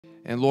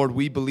And Lord,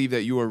 we believe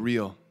that you are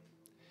real.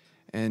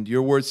 And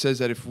your word says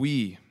that if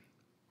we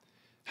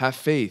have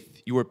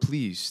faith, you are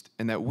pleased,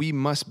 and that we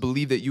must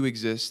believe that you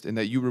exist and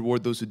that you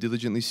reward those who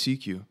diligently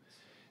seek you.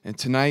 And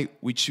tonight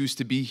we choose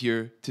to be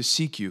here to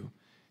seek you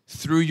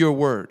through your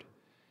word.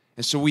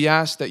 And so we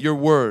ask that your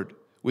word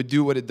would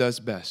do what it does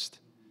best,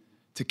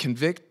 to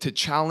convict, to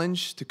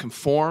challenge, to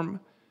conform,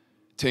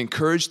 to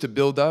encourage, to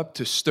build up,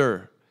 to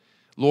stir.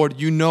 Lord,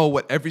 you know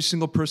what every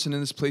single person in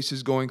this place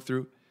is going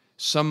through.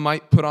 Some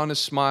might put on a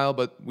smile,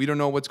 but we don't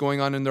know what's going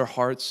on in their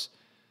hearts.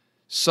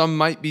 Some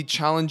might be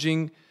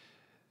challenging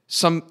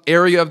some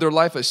area of their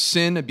life, a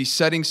sin, a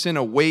besetting sin,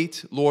 a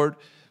weight. Lord,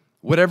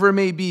 whatever it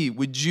may be,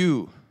 would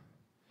you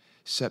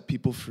set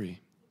people free?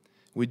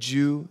 Would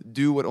you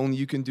do what only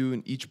you can do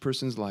in each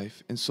person's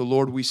life? And so,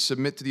 Lord, we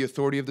submit to the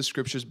authority of the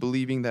Scriptures,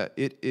 believing that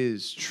it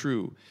is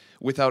true,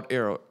 without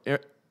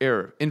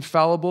error,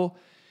 infallible,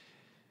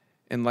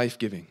 and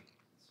life-giving.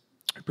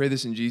 I pray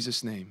this in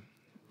Jesus' name.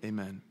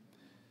 Amen.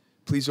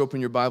 Please open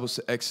your Bibles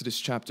to Exodus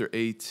chapter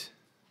 8.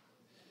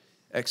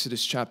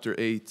 Exodus chapter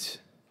 8.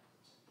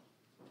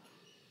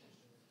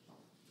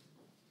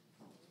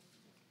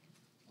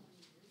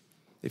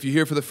 If you're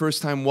here for the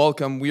first time,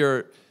 welcome. We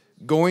are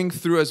going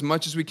through as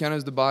much as we can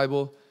as the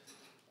Bible,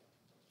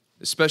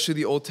 especially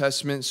the Old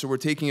Testament. So we're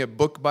taking it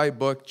book by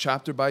book,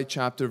 chapter by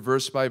chapter,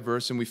 verse by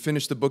verse. And we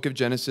finished the book of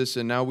Genesis,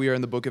 and now we are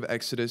in the book of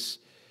Exodus.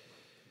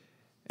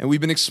 And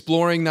we've been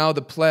exploring now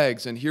the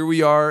plagues. And here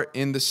we are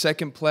in the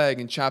second plague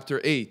in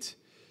chapter 8.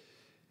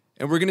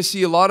 And we're going to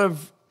see a lot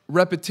of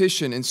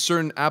repetition in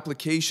certain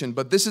application.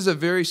 But this is a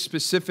very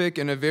specific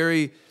and a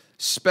very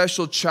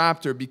special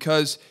chapter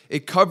because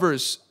it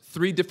covers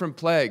 3 different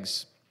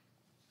plagues.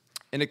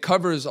 And it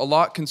covers a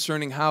lot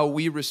concerning how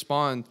we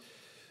respond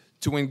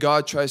to when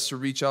God tries to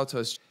reach out to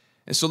us.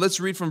 And so let's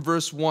read from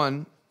verse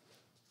 1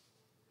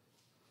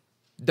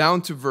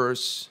 down to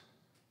verse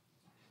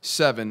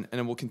 7, and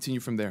then we'll continue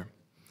from there.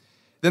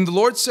 Then the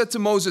Lord said to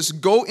Moses,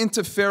 "Go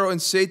into Pharaoh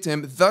and say to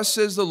him, 'Thus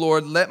says the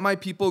Lord, let my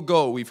people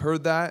go.'" We've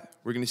heard that.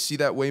 We're going to see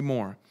that way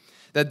more.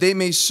 "That they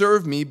may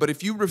serve me, but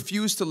if you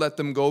refuse to let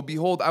them go,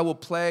 behold, I will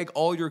plague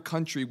all your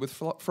country with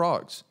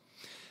frogs.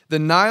 The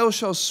Nile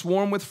shall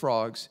swarm with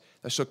frogs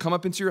that shall come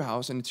up into your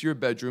house and into your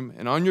bedroom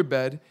and on your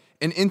bed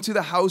and into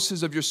the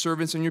houses of your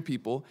servants and your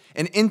people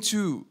and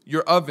into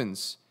your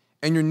ovens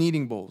and your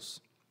kneading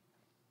bowls.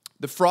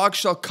 The frogs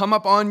shall come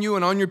up on you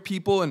and on your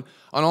people and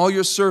on all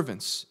your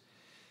servants."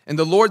 And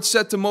the Lord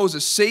said to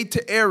Moses, "Say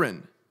to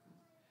Aaron,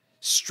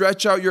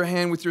 stretch out your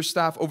hand with your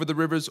staff over the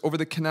rivers, over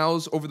the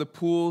canals, over the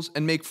pools,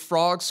 and make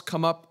frogs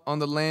come up on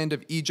the land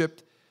of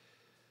Egypt."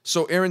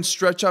 So Aaron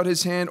stretched out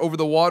his hand over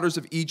the waters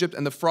of Egypt,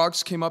 and the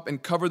frogs came up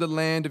and covered the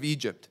land of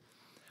Egypt.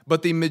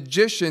 But the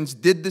magicians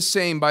did the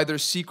same by their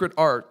secret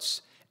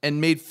arts and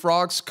made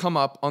frogs come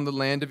up on the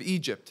land of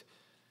Egypt.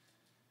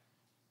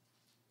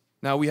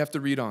 Now we have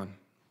to read on.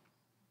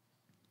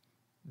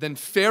 Then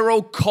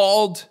Pharaoh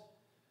called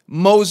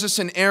Moses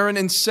and Aaron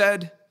and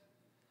said,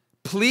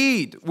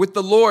 "Plead with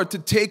the Lord to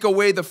take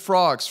away the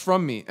frogs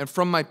from me and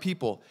from my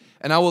people,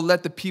 and I will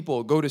let the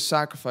people go to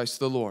sacrifice to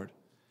the Lord."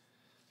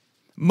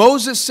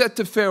 Moses said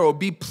to Pharaoh,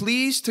 "Be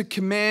pleased to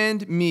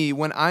command me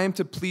when I am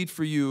to plead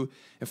for you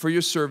and for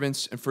your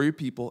servants and for your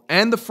people,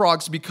 and the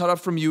frogs be cut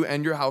off from you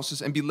and your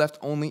houses and be left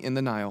only in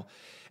the Nile."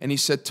 And he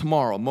said,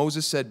 "Tomorrow."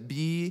 Moses said,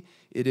 "Be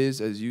it is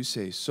as you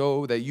say,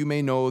 so that you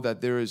may know that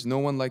there is no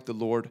one like the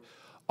Lord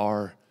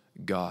our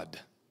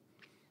God."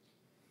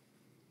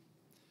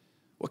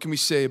 What can we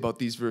say about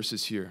these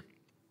verses here?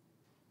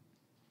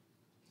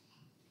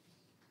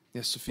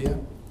 Yes, Sophia?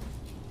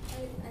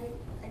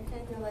 I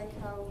kind of like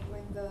how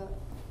when the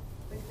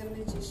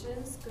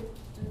magicians could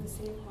do the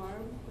same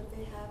harm, but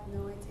they have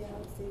no idea how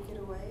to take it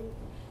away.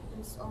 And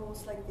it's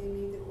almost like they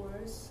made it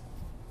worse.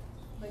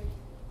 Like,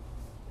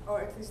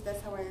 or at least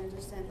that's how I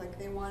understand. Like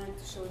they wanted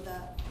to show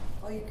that,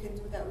 oh, you can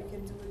do that, we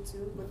can do it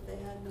too, but they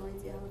had no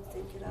idea how to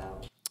take it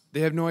out.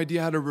 They have no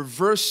idea how to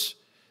reverse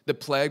the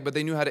plague, but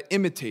they knew how to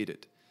imitate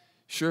it.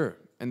 Sure,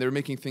 and they're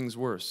making things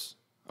worse.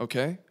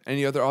 Okay,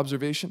 any other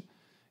observation?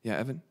 Yeah,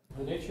 Evan?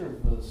 The nature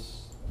of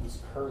this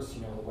curse,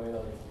 the way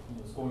that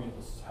it's going into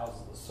the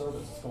houses of the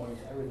servants, it's going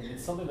into everything.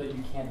 It's something that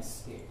you can't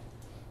escape.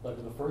 Like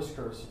with the first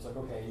curse, it's like,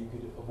 okay, you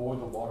could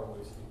avoid the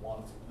waterways if you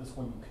wanted to. But this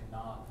one you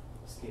cannot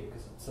escape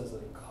because it says that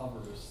it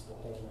covers the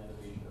whole land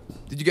of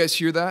Egypt. Did you guys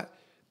hear that?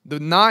 The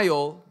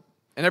Nile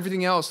and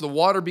everything else, the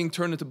water being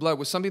turned into blood,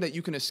 was something that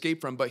you can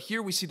escape from. But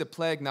here we see the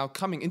plague now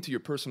coming into your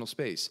personal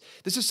space.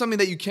 This is something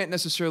that you can't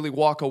necessarily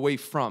walk away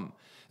from.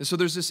 And so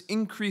there's this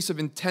increase of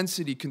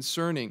intensity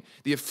concerning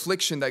the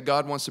affliction that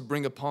God wants to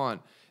bring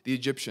upon the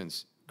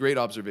Egyptians. Great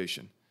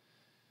observation.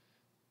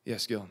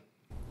 Yes, Gil.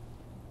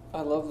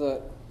 I love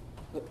that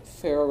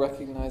Pharaoh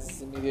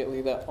recognizes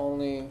immediately that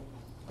only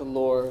the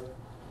Lord,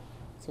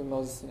 through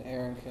Moses and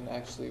Aaron, can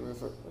actually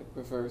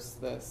reverse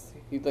this.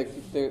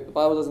 The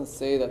Bible doesn't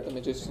say that the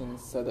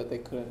magicians said that they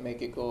couldn't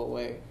make it go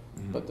away,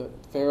 but the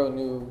Pharaoh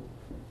knew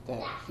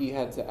that he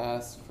had to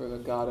ask for the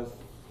God of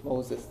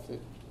Moses to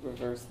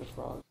reverse the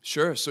frog.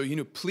 Sure, so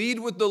plead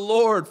with the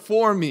Lord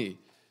for me.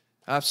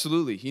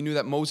 Absolutely. He knew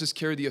that Moses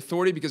carried the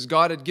authority because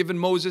God had given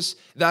Moses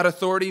that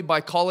authority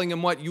by calling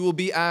him what? You will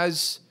be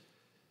as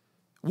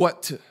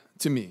what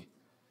to me?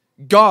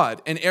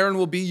 God, and Aaron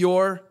will be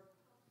your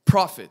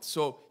prophet.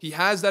 So he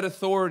has that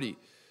authority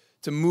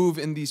to move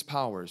in these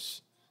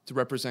powers to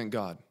represent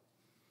God.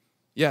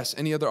 Yes,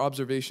 any other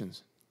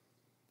observations?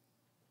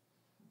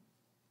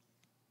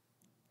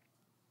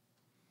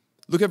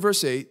 Look at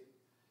verse 8.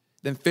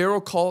 Then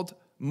Pharaoh called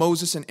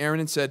Moses and Aaron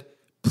and said,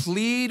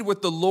 plead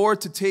with the Lord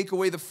to take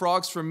away the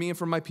frogs from me and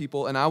from my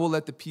people, and I will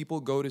let the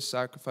people go to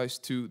sacrifice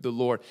to the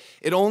Lord.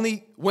 It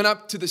only went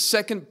up to the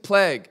second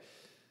plague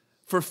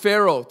for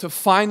Pharaoh to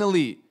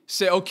finally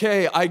say,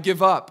 okay, I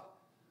give up.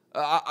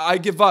 I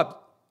give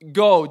up.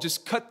 Go,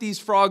 just cut these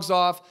frogs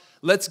off.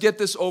 Let's get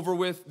this over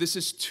with. This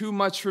is too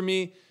much for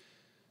me.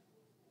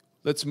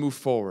 Let's move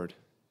forward.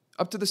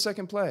 Up to the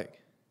second plague.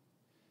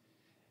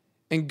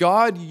 And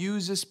God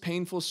uses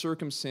painful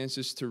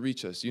circumstances to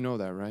reach us. You know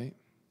that, right?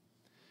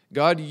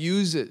 God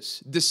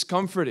uses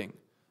discomforting,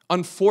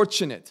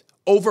 unfortunate,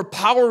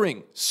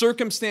 overpowering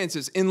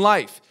circumstances in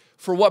life.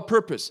 For what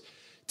purpose?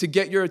 To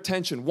get your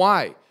attention.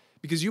 Why?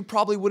 Because you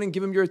probably wouldn't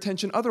give him your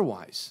attention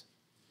otherwise.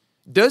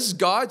 Does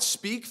God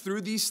speak through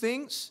these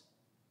things?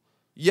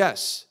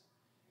 Yes.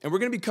 And we're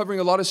going to be covering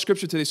a lot of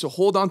scripture today, so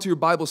hold on to your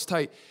Bibles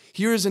tight.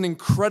 Here is an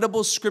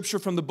incredible scripture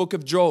from the book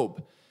of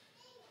Job.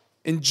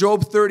 In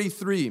Job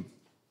 33,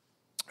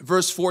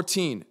 verse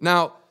 14.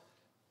 Now,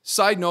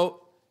 side note,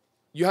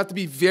 you have to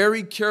be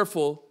very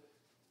careful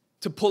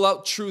to pull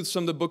out truths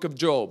from the book of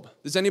Job.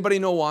 Does anybody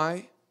know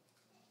why?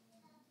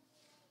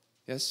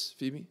 Yes,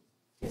 Phoebe?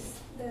 Yes,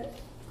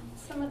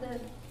 some of the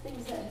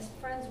things that his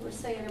friends were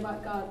saying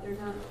about God, they're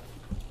not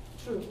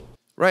true.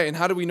 Right, and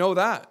how do we know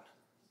that?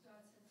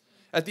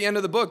 At the end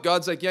of the book,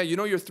 God's like, yeah, you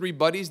know your three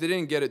buddies, they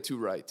didn't get it too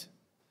right.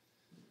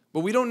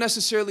 But we don't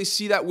necessarily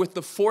see that with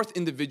the fourth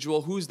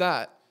individual. Who's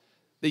that?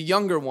 The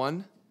younger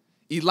one,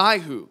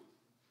 Elihu.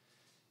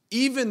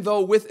 Even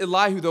though with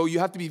Elihu, though, you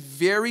have to be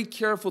very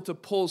careful to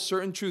pull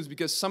certain truths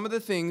because some of the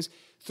things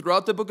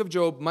throughout the book of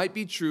Job might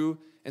be true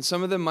and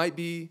some of them might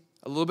be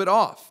a little bit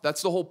off.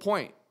 That's the whole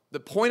point. The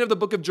point of the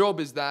book of Job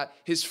is that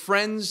his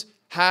friends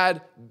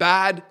had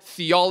bad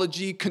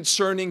theology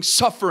concerning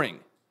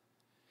suffering.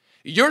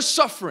 You're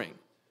suffering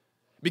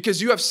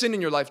because you have sin in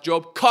your life,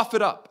 Job. Cough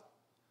it up.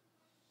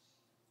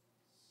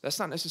 That's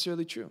not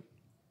necessarily true.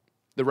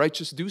 The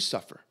righteous do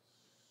suffer.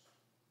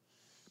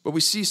 But we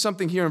see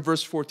something here in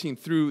verse 14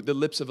 through the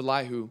lips of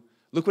Elihu.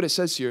 Look what it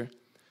says here.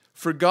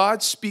 For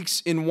God speaks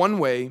in one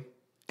way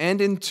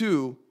and in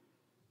two,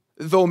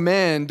 though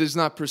man does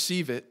not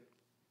perceive it.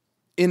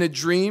 In a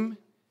dream,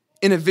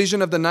 in a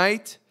vision of the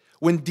night,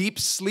 when deep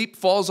sleep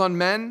falls on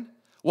men,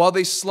 while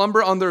they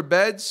slumber on their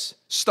beds.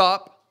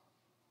 Stop.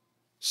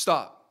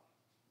 Stop.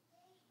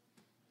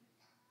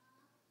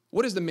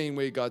 What is the main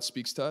way God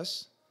speaks to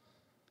us?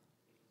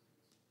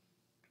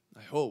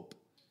 I hope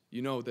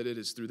you know that it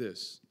is through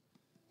this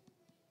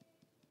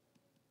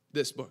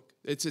book.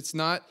 It's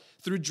not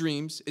through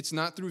dreams. It's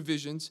not through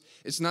visions.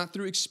 It's not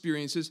through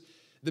experiences.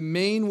 The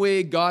main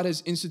way God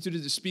has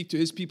instituted to speak to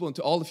his people and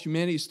to all of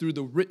humanity is through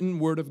the written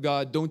word of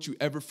God. Don't you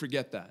ever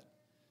forget that.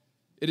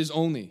 It is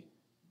only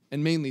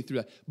and mainly through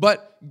that.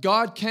 But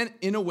God can,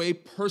 in a way,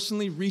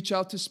 personally reach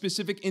out to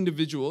specific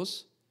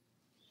individuals.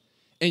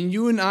 And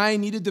you and I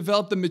need to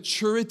develop the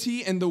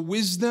maturity and the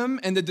wisdom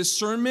and the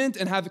discernment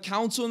and have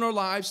counsel in our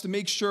lives to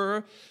make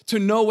sure to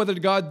know whether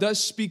God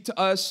does speak to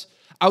us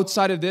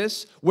outside of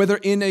this, whether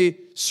in a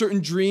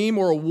certain dream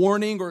or a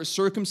warning or a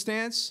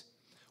circumstance.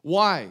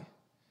 Why?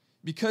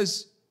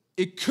 Because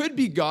it could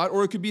be God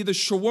or it could be the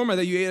shawarma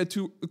that you ate at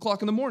 2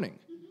 o'clock in the morning.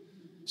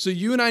 So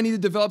you and I need to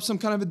develop some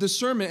kind of a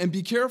discernment and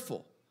be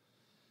careful.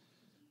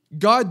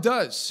 God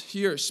does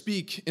here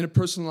speak in a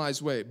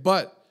personalized way,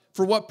 but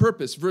for what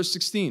purpose? Verse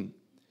 16.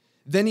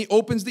 Then he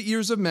opens the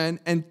ears of men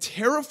and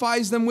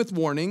terrifies them with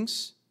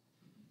warnings.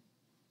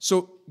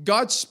 So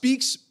God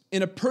speaks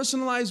in a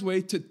personalized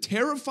way to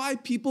terrify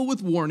people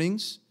with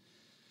warnings.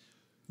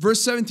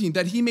 Verse 17,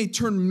 that he may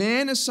turn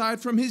man aside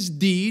from his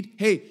deed.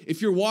 Hey,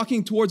 if you're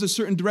walking towards a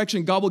certain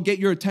direction, God will get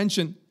your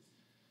attention.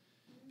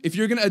 If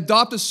you're going to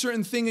adopt a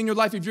certain thing in your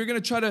life, if you're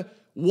going to try to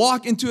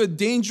walk into a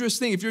dangerous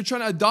thing, if you're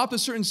trying to adopt a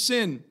certain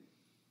sin,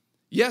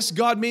 yes,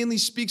 God mainly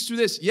speaks through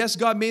this. Yes,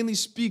 God mainly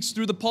speaks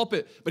through the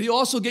pulpit. But he'll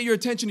also get your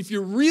attention if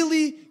you're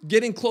really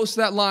getting close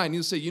to that line.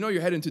 He'll say, you know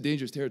you're heading into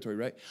dangerous territory,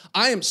 right?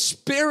 I am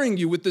sparing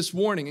you with this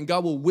warning. And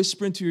God will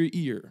whisper into your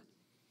ear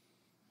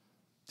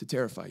to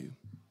terrify you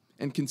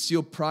and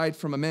conceal pride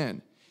from a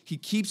man. He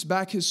keeps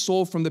back his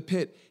soul from the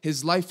pit,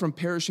 his life from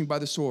perishing by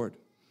the sword.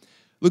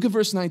 Look at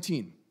verse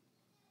 19.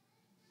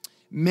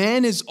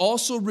 Man is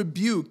also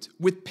rebuked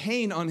with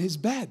pain on his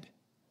bed.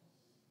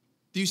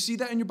 Do you see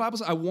that in your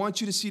Bibles? I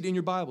want you to see it in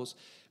your Bibles.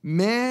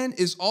 Man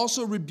is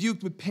also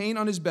rebuked with pain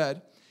on his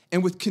bed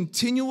and with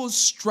continual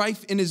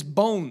strife in his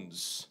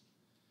bones,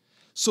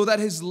 so that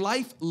his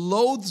life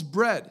loathes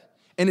bread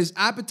and his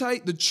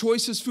appetite the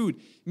choicest food.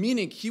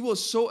 Meaning he will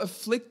so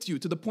afflict you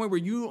to the point where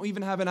you don't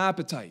even have an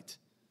appetite.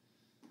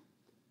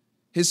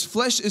 His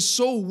flesh is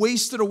so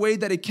wasted away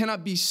that it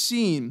cannot be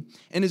seen,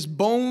 and his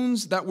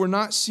bones that were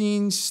not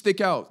seen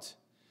stick out.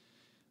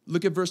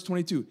 Look at verse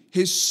 22.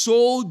 His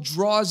soul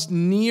draws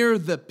near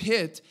the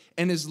pit,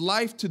 and his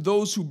life to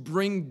those who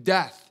bring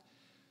death.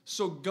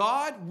 So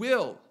God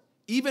will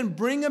even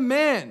bring a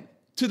man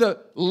to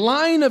the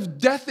line of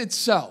death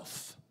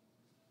itself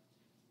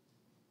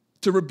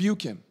to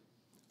rebuke him.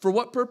 For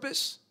what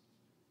purpose?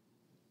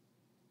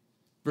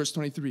 Verse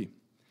 23.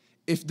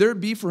 If there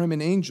be for him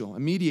an angel, a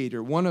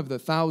mediator, one of the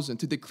 1,000,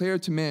 to declare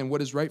to man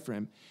what is right for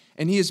him,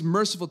 and he is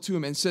merciful to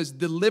him and says,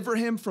 deliver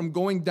him from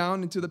going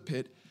down into the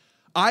pit,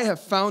 I have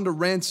found a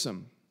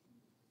ransom.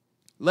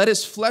 Let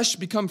his flesh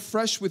become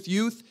fresh with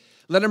youth.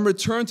 Let him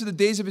return to the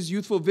days of his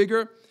youthful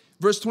vigor.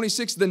 Verse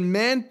 26, then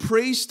man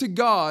prays to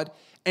God,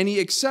 and he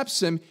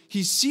accepts him.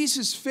 He sees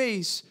his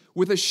face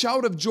with a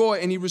shout of joy,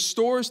 and he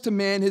restores to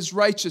man his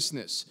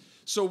righteousness.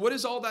 So what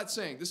is all that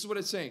saying? This is what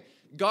it's saying.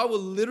 God will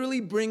literally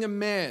bring a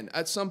man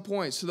at some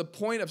point to the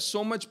point of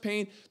so much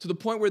pain, to the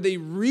point where they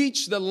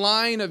reach the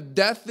line of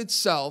death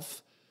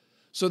itself,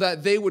 so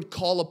that they would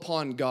call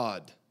upon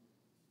God.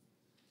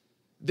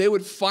 They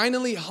would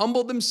finally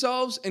humble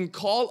themselves and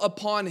call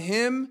upon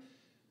him.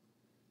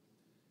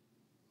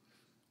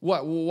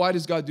 What? Why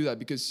does God do that?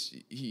 Because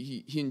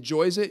he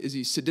enjoys it? Is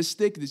he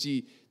sadistic? Does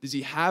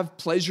he have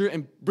pleasure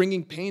in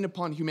bringing pain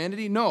upon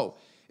humanity? No.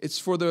 It's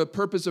for the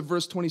purpose of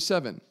verse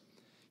 27.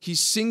 He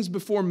sings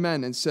before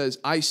men and says,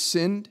 I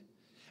sinned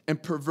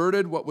and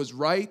perverted what was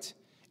right,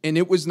 and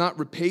it was not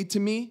repaid to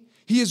me.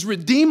 He has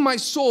redeemed my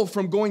soul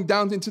from going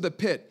down into the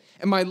pit,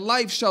 and my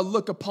life shall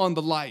look upon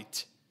the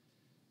light.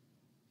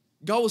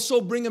 God will so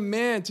bring a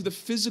man to the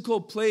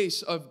physical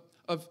place of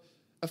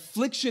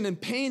affliction and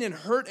pain and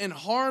hurt and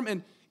harm,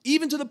 and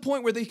even to the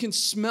point where they can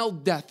smell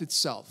death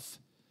itself,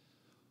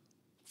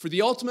 for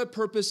the ultimate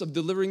purpose of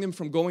delivering them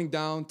from going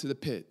down to the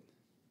pit.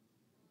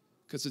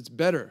 Because it's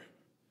better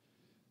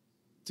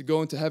to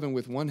go into heaven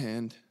with one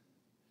hand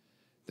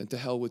than to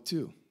hell with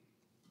two.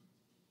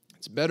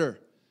 It's better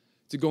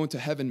to go into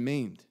heaven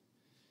maimed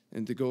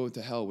than to go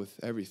into hell with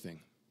everything.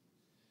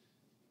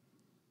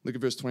 Look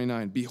at verse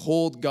 29.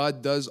 Behold,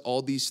 God does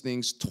all these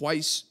things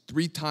twice,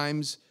 3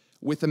 times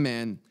with a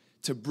man,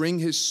 to bring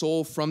his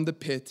soul from the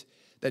pit,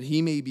 that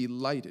he may be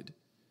lighted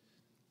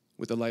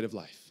with the light of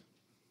life.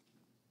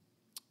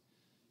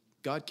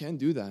 God can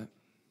do that.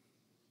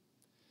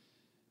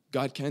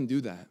 God can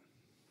do that.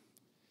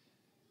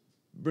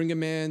 Bring a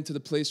man to the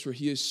place where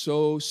he is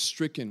so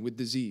stricken with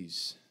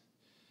disease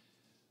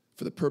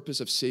for the purpose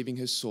of saving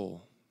his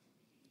soul.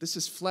 This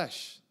is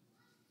flesh.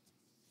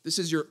 This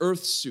is your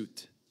earth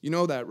suit. You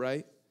know that,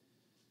 right?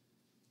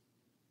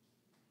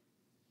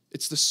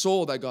 It's the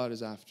soul that God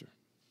is after.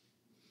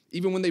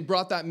 Even when they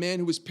brought that man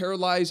who was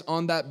paralyzed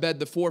on that bed,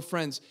 the 4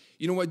 friends,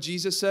 you know what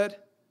Jesus said?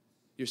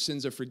 Your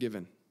sins are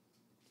forgiven.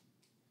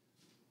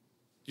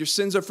 Your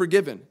sins are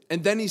forgiven.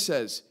 And then he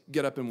says,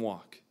 get up and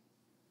walk.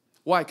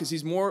 Why? Because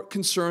he's more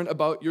concerned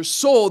about your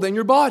soul than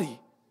your body.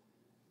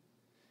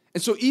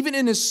 And so even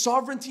in his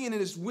sovereignty and in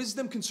his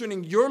wisdom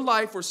concerning your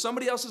life or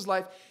somebody else's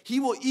life, he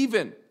will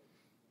even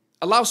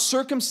allow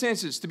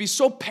circumstances to be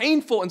so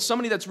painful in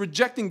somebody that's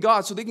rejecting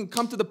God so they can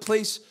come to the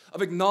place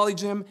of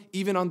acknowledging him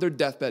even on their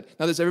deathbed.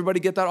 Now, does everybody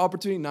get that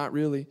opportunity? Not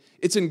really.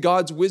 It's in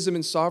God's wisdom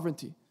and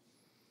sovereignty.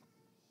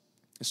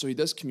 And so he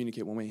does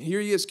communicate one way.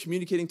 Here he is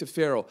communicating to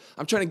Pharaoh.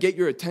 I'm trying to get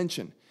your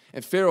attention.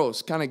 And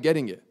Pharaoh's kind of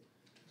getting it,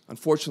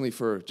 unfortunately,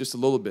 for just a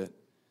little bit.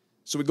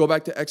 So we go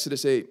back to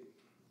Exodus 8.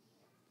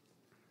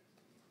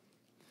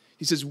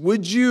 He says,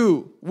 would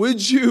you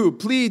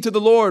plead to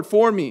the Lord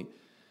for me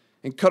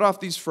and cut off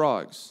these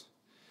frogs?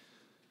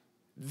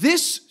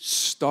 This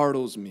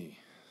startles me.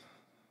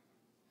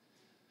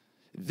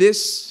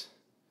 This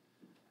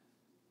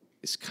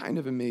is kind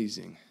of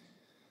amazing.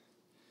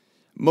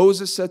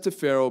 Moses said to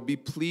Pharaoh, be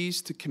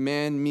pleased to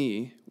command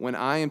me when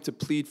I am to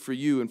plead for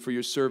you and for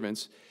your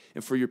servants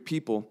and for your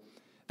people,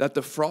 that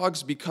the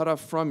frogs be cut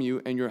off from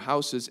you and your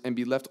houses and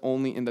be left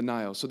only in the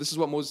Nile. So this is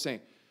what Moses is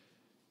saying.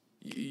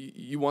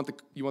 You want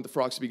the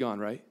frogs to be gone,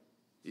 right?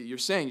 You're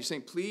saying,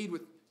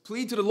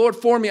 plead to the Lord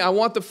for me. I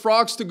want the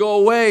frogs to go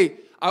away.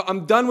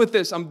 I'm done with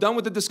this. I'm done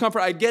with the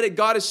discomfort. I get it.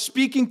 God is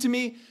speaking to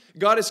me.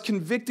 God is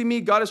convicting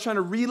me. God is trying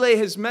to relay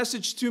his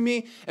message to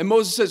me. And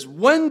Moses says,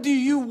 when do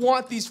you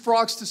want these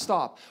frogs to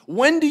stop?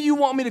 When do you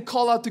want me to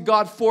call out to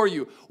God for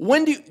you?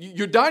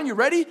 You're done? You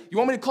ready? You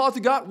want me to call out to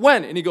God?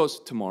 When? And he goes,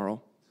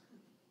 tomorrow.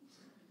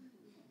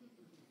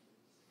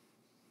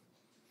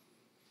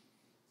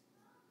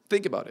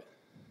 Think about it.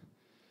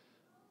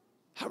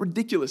 How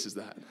ridiculous is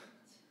that?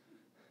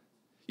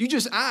 You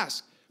just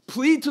ask,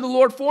 plead to the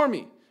Lord for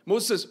me.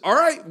 Moses says, all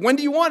right, when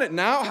do you want it?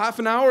 Now? Half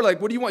an hour?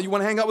 Like, what do you want? You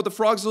want to hang out with the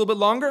frogs a little bit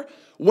longer?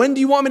 When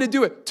do you want me to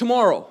do it?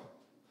 Tomorrow.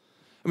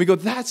 And we go,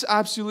 that's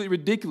absolutely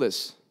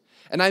ridiculous.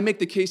 And I make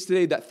the case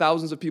today that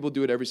thousands of people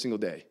do it every single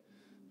day.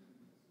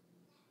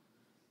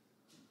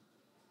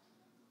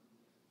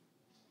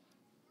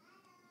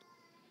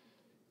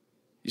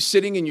 You're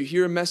sitting and you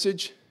hear a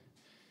message,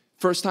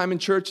 first time in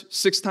church,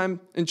 sixth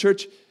time in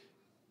church,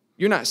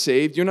 You're not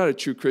saved. You're not a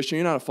true Christian.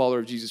 You're not a follower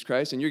of Jesus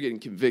Christ, and you're getting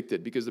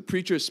convicted because the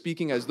preacher is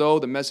speaking as though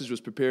the message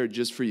was prepared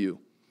just for you.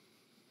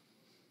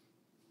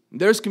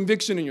 There's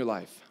conviction in your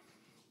life.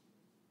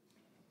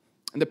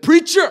 And the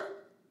preacher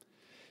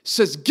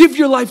says, give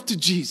your life to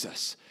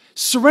Jesus.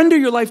 Surrender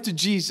your life to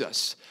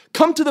Jesus.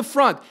 Come to the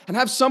front and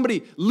have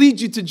somebody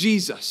lead you to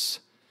Jesus.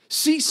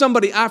 See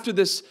somebody after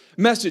this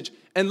message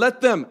and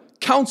let them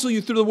counsel you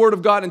through the Word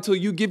of God until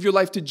you give your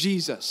life to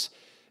Jesus.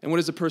 And what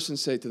does the person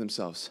say to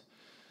themselves?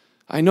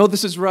 I know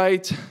this is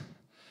right,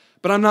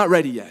 but I'm not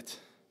ready yet.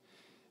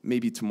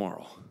 Maybe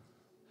tomorrow.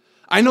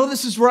 I know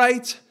this is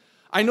right.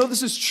 I know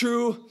this is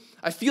true.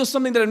 I feel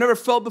something that I've never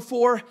felt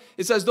before.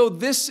 It's as though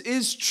this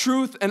is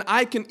truth and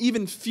I can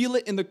even feel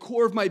it in the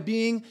core of my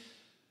being.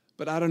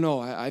 But I don't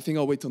know. I think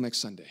I'll wait till next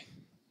Sunday.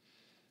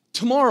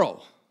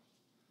 Tomorrow.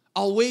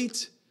 I'll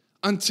wait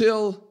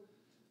until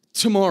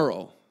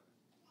tomorrow.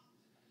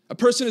 A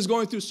person is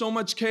going through so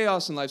much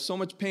chaos in life, so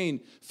much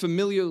pain,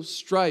 familial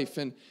strife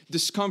and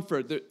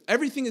discomfort.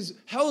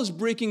 Hell is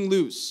breaking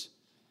loose.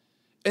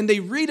 And they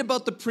read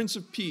about the Prince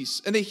of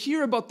Peace, and they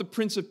hear about the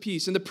Prince of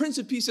Peace. And the Prince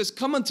of Peace says,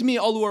 come unto me,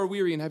 all who are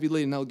weary and heavy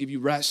laden, and I'll give you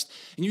rest.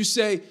 And you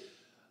say,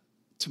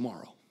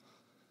 tomorrow.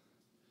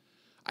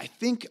 I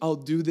think I'll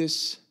do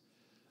this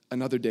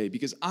another day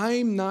because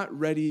I'm not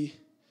ready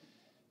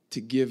to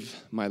give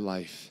my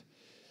life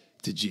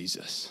to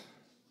Jesus.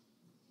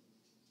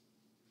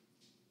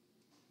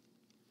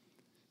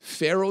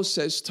 Pharaoh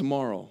says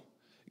tomorrow.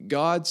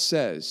 God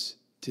says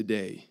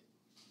today.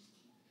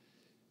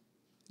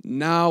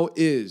 Now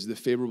is the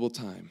favorable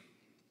time.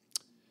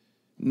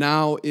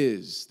 Now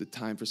is the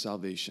time for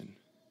salvation.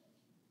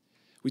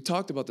 We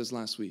talked about this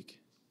last week.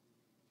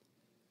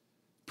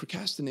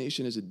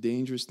 Procrastination is a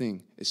dangerous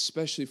thing,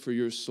 especially for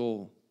your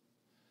soul.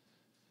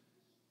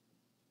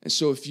 And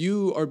so if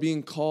you are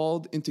being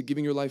called into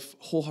giving your life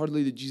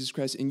wholeheartedly to Jesus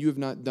Christ and you have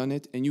not done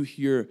it, and you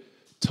hear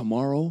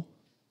tomorrow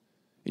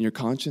in your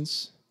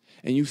conscience,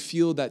 and you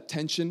feel that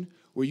tension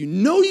where you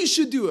know you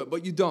should do it,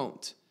 but you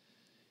don't,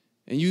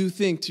 and you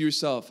think to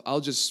yourself, I'll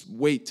just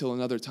wait till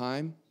another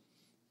time,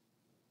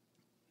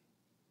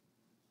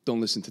 don't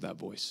listen to that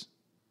voice.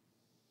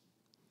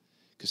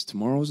 Because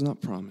tomorrow is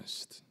not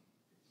promised.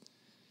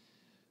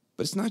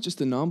 But it's not just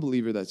the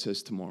non-believer that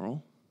says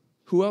tomorrow.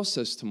 Who else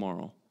says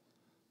tomorrow?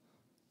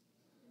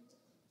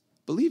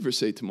 Believers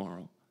say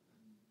tomorrow.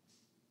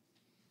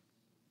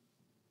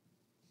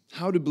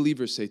 How do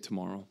believers say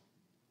tomorrow?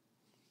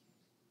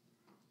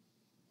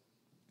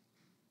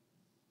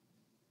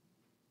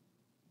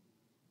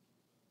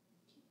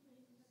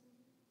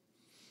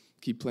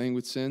 Keep playing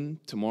with sin.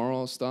 Tomorrow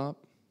I'll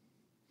stop.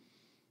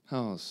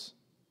 How else?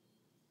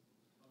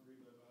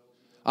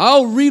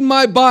 I'll read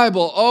my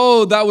Bible.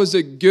 Oh, that was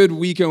a good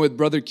weekend with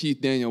Brother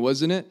Keith Daniel,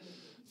 wasn't it?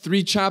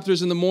 3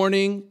 chapters in the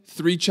morning,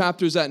 3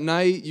 chapters at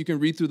night. You can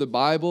read through the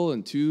Bible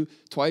and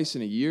twice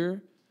in a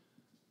year.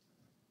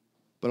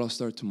 But I'll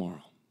start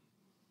tomorrow.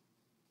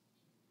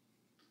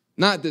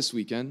 Not this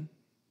weekend.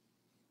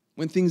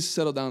 When things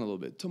settle down a little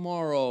bit.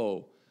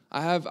 Tomorrow.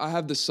 I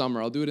have the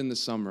summer. I'll do it in the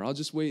summer. I'll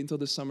just wait until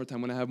the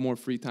summertime when I have more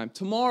free time.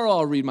 Tomorrow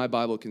I'll read my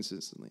Bible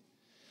consistently.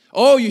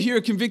 Oh, you hear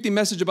a convicting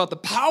message about the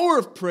power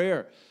of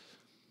prayer,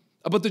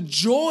 about the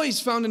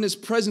joys found in His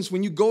presence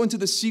when you go into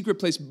the secret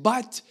place.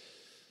 But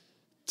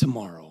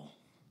tomorrow,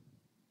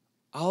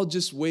 I'll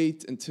just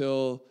wait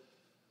until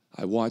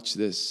I watch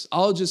this.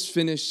 I'll just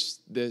finish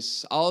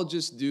this. I'll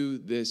just do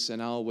this,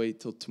 and I'll wait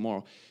till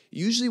tomorrow.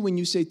 Usually when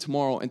you say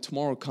tomorrow and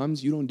tomorrow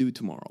comes, you don't do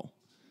tomorrow.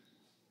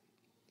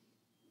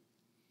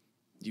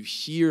 You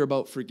hear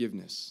about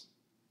forgiveness,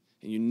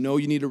 and you know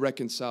you need to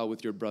reconcile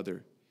with your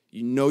brother.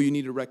 You know you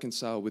need to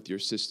reconcile with your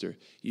sister.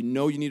 You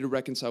know you need to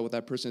reconcile with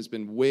that person that's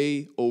been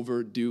way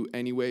overdue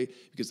anyway,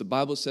 because the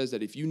Bible says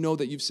that if you know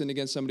that you've sinned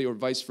against somebody or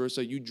vice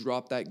versa, you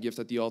drop that gift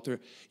at the altar.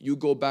 You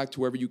go back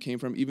to wherever you came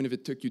from, even if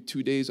it took you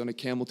 2 days on a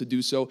camel to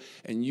do so,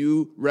 and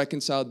you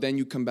reconcile, then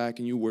you come back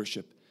and you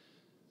worship.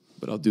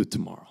 But I'll do it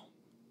tomorrow.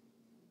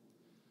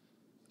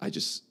 I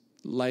just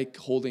like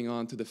holding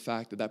on to the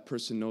fact that that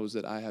person knows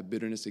that I have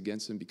bitterness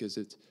against them because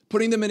it's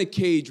putting them in a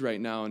cage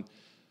right now, and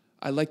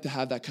I like to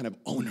have that kind of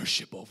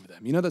ownership over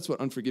them. You know, that's what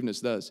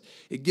unforgiveness does.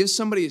 It gives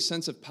somebody a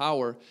sense of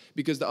power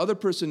because the other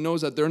person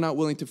knows that they're not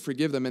willing to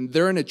forgive them, and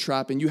they're in a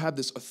trap, and you have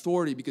this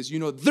authority because you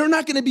know they're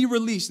not going to be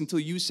released until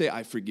you say,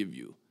 I forgive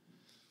you.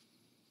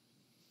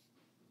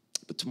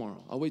 But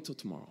tomorrow, I'll wait till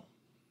tomorrow.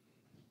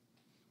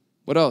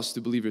 What else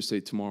do believers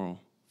say tomorrow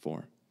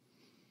for?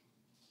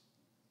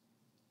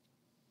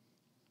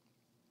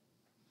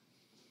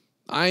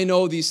 I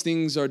know these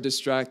things are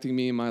distracting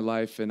me in my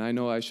life, and I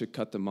know I should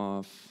cut them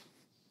off.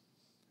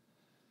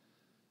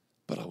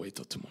 But I'll wait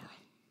till tomorrow.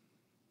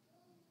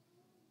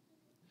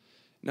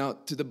 Now,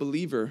 to the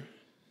believer,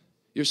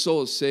 your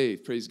soul is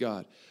saved, praise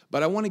God.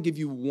 But I want to give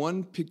you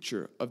one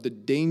picture of the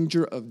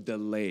danger of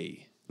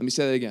delay. Let me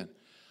say that again.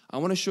 I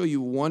want to show you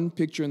one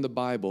picture in the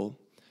Bible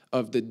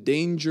of the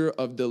danger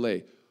of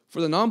delay. For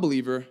the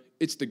non-believer,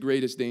 it's the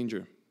greatest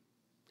danger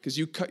because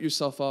you cut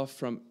yourself off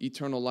from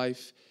eternal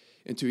life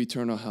into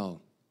eternal hell.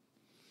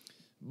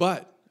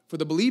 But for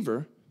the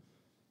believer,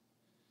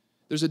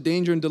 there's a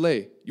danger in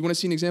delay. You want to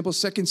see an example?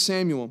 2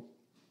 Samuel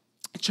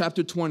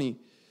chapter 20.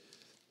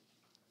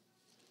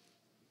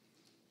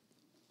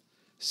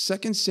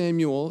 2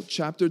 Samuel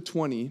chapter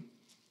 20.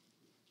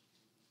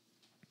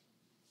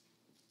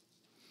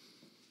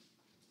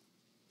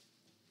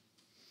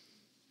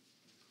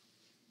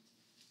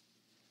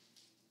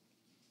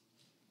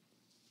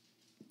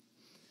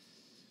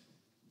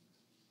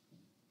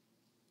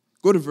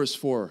 Go to verse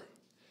 4.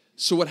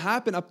 So what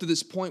happened up to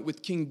this point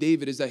with King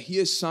David is that he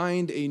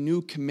assigned a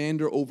new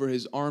commander over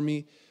his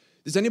army.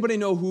 Does anybody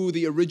know who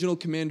the original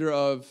commander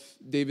of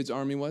David's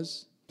army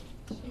was?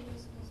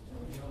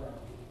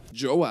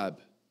 Joab.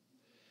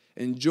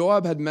 And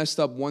Joab had messed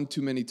up one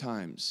too many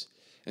times.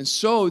 And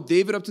so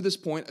David up to this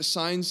point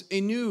assigns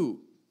a new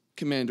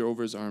commander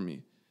over his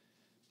army,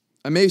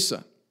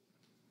 Amasa.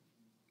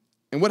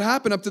 And what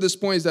happened up to this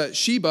point is that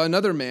Sheba,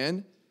 another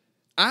man,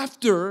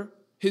 after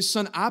his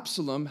son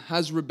Absalom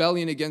has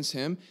rebellion against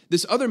him,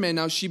 this other man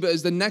now, Sheba,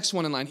 is the next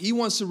one in line. He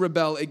wants to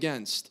rebel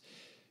against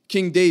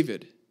King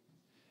David.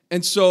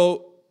 And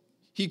so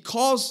he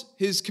calls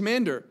his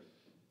commander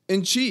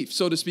in chief,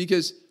 so to speak,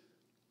 his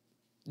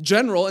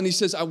general, and he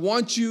says, I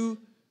want you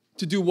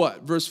to do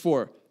what? Verse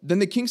 4. Then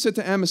the king said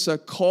to Amasa,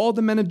 call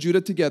the men of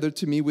Judah together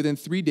to me within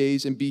 3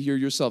 days and be here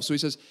yourself. So he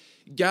says,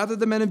 gather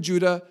the men of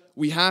Judah.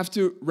 We have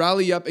to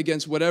rally up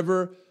against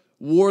whatever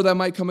war that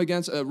might come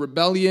against, a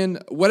rebellion,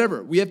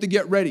 whatever. We have to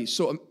get ready.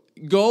 So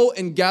go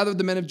and gather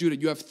the men of Judah.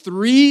 You have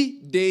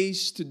 3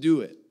 days to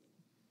do it.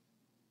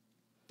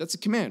 That's a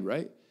command,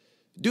 right?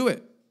 Do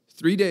it.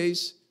 3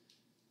 days.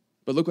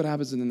 But look what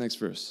happens in the next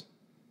verse.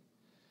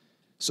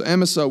 So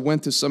Amasa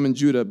went to summon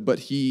Judah, but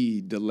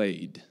he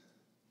delayed.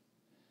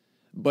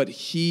 But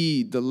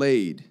he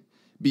delayed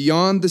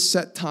beyond the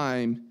set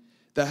time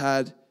that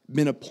had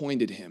been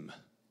appointed him.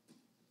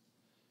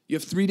 You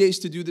have 3 days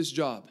to do this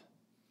job.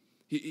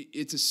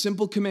 It's a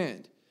simple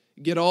command.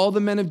 Get all the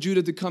men of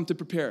Judah to come to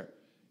prepare.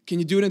 Can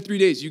you do it in 3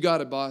 days? You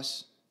got it,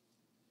 boss.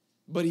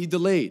 But he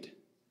delayed.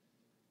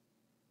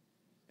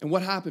 And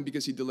what happened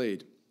because he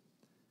delayed?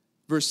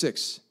 Verse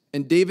 6.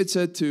 And David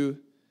said to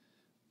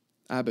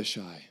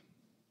Abishai,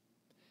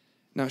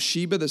 now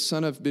Sheba the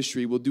son of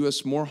Bishri will do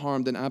us more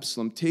harm than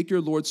Absalom. Take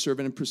your Lord's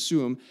servant and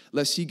pursue him,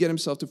 lest he get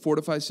himself to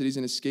fortified cities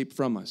and escape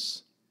from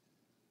us.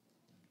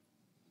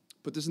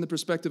 Put this in the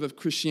perspective of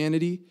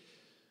Christianity,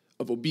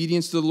 of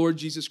obedience to the Lord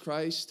Jesus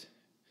Christ,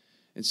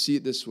 and see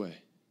it this way.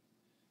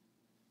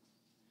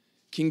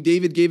 King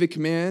David gave a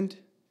command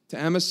to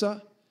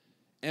Amasa.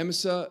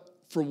 Amasa,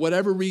 for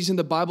whatever reason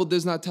the Bible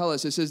does not tell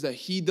us, it says that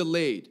he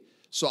delayed.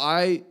 So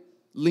I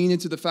lean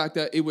into the fact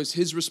that it was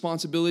his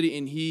responsibility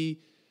and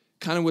he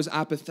kind of was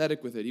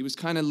apathetic with it. He was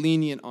kind of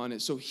lenient on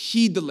it. So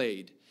he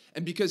delayed.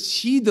 And because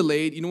he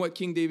delayed, you know what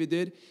King David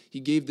did? He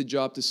gave the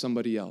job to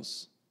somebody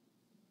else.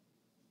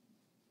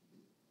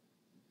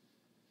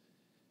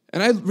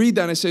 And I read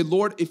that and I say,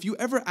 Lord, if you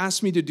ever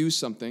ask me to do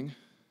something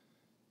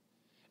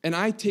and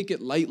I take it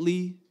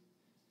lightly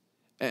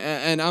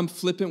and I'm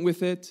flippant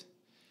with it,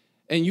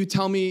 and you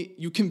tell me,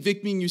 you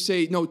convict me and you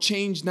say, no,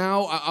 change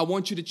now. I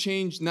want you to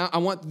change now. I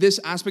want this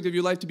aspect of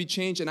your life to be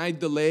changed, and I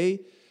delay.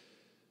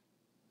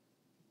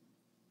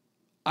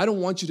 I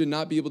don't want you to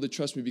not be able to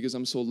trust me because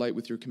I'm so light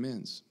with your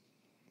commands.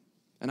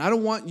 And I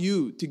don't want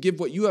you to give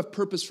what you have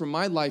purpose for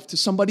my life to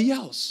somebody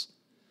else.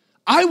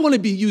 I want to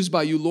be used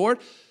by you, Lord.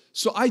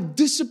 So I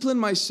discipline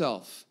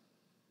myself.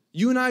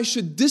 You and I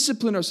should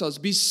discipline ourselves,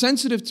 be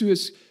sensitive to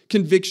his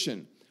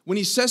conviction. When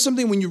he says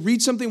something, when you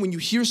read something, when you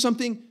hear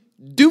something,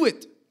 do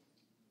it.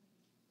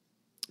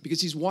 Because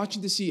he's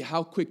watching to see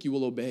how quick you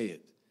will obey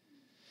it.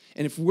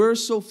 And if we're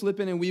so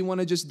flippant and we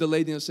want to just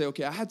delay, then he'll say,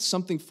 okay, I had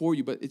something for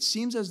you, but it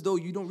seems as though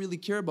you don't really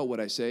care about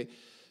what I say.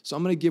 So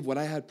I'm going to give what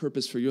I had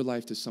purpose for your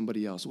life to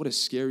somebody else. What a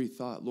scary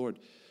thought, Lord.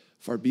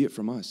 Far be it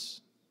from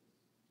us.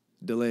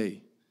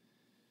 Delay.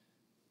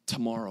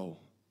 Tomorrow.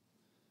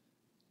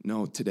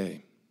 No,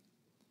 today.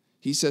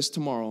 He says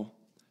tomorrow.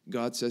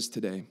 God says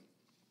today.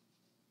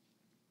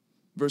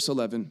 Verse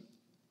 11.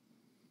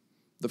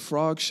 The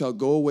frogs shall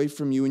go away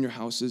from you and your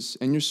houses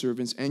and your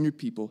servants and your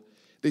people.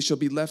 They shall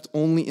be left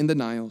only in the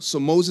Nile. So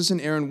Moses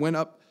and Aaron went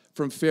out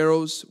from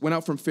Pharaoh,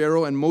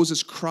 and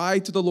Moses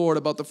cried to the Lord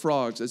about the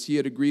frogs as he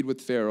had agreed with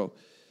Pharaoh.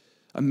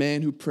 A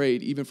man who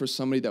prayed even for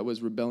somebody that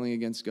was rebelling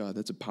against God.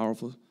 That's a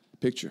powerful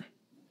picture.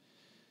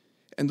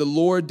 And the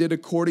Lord did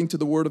according to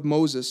the word of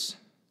Moses.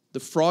 The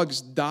frogs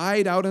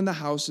died out in the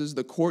houses,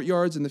 the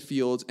courtyards, and the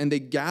fields, and they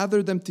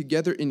gathered them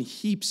together in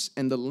heaps,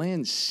 and the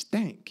land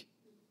stank.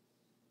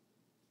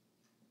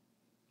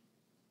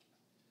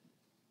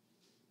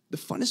 The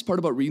funnest part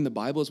about reading the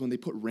Bible is when they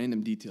put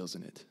random details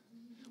in it.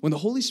 When the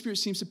Holy Spirit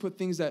seems to put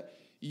things that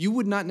you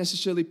would not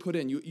necessarily put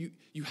in.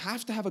 You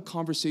have to have a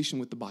conversation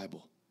with the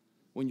Bible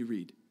when you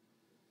read.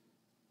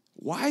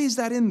 Why is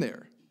that in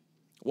there?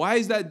 Why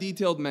is that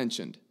detailed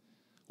mentioned?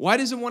 Why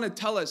does it want to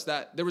tell us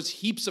that there was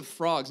heaps of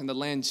frogs and the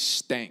land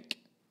stank?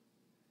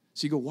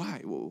 So you go,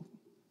 why? Well,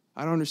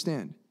 I don't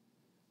understand.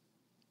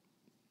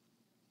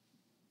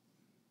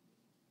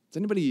 Does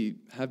anybody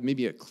have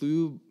maybe a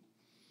clue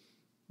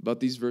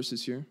about these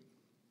verses here?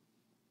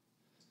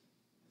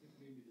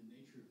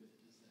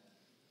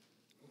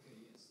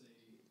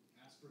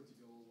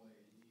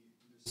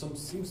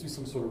 seems to be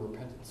some sort of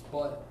repentance,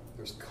 but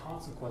there's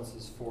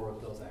consequences for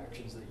those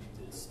actions that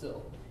you did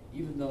still.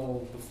 Even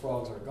though the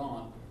frogs are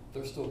gone,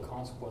 there's still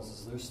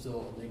consequences. There's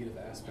still a negative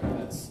aspect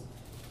that's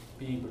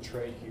being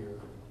portrayed here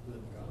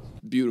within the gospel.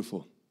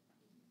 Beautiful.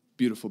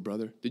 Beautiful,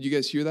 brother. Did you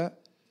guys hear that?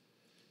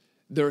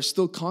 There are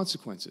still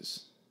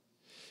consequences.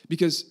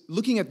 Because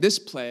looking at this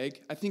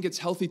plague, I think it's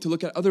healthy to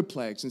look at other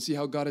plagues and see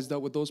how God has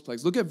dealt with those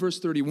plagues. Look at verse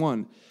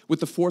 31 with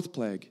the fourth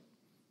plague.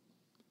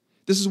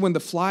 This is when the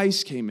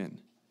flies came in.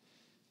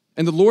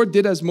 And the Lord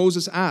did as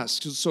Moses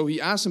asked. So he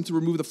asked him to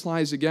remove the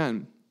flies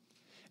again.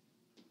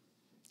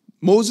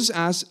 Moses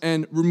asked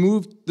and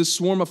removed the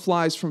swarm of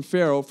flies from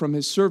Pharaoh, from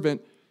his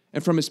servant,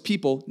 and from his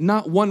people.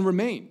 Not one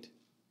remained.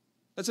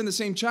 That's in the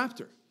same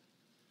chapter.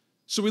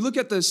 So we look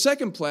at the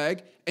second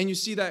plague, and you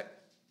see that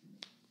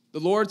the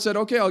Lord said,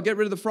 okay, I'll get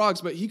rid of the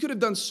frogs, but he could have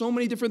done so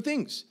many different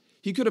things.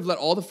 He could have let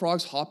all the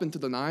frogs hop into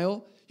the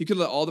Nile. He could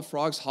have let all the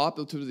frogs hop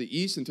to the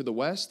east and to the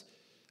west.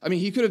 I mean,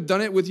 he could have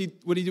done it with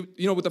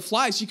the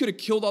flies. He could have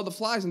killed all the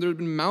flies, and there would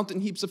have been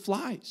mountain heaps of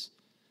flies.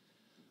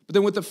 But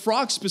then with the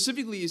frogs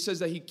specifically, it says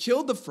that he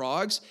killed the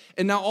frogs,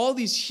 and now all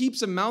these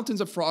heaps and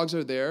mountains of frogs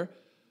are there.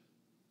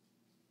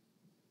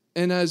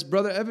 And as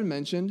Brother Evan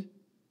mentioned,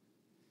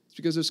 it's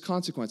because there's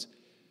consequence.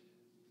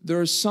 There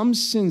are some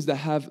sins that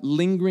have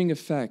lingering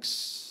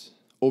effects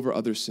over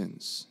other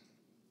sins.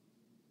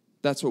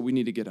 That's what we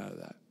need to get out of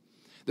that.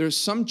 There are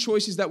some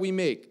choices that we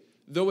make,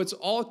 though it's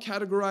all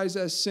categorized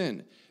as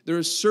sin. There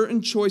are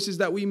certain choices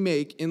that we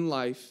make in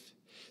life.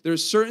 There are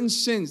certain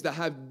sins that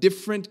have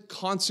different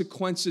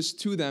consequences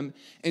to them,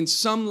 and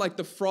some, like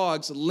the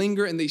frogs,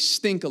 linger and they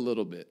stink a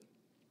little bit.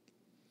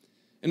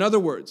 In other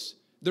words,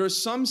 there are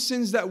some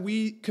sins that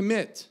we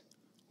commit,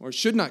 or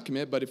should not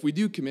commit, but if we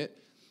do commit,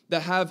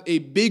 that have a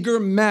bigger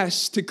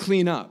mess to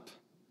clean up.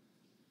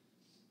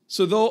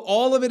 So though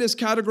all of it is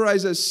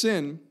categorized as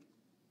sin,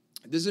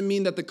 it doesn't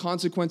mean that the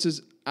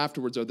consequences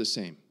afterwards are the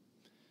same.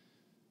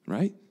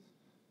 Right?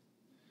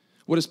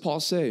 What does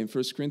Paul say in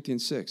 1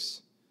 Corinthians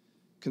 6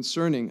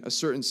 concerning a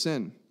certain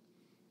sin?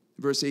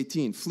 Verse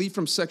 18, flee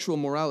from sexual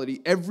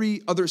immorality.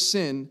 Every other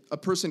sin a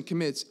person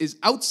commits is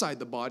outside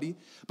the body,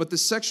 but the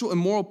sexual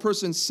immoral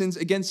person sins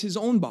against his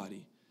own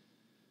body.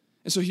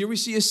 And so here we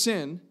see a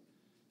sin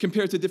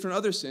compared to different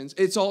other sins.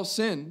 It's all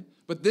sin,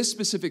 but this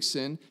specific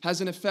sin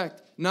has an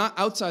effect not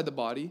outside the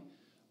body,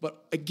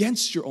 but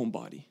against your own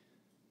body.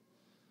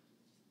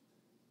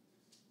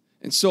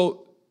 And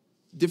so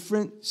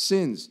different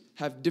sins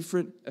have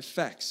different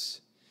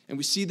effects. And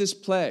we see this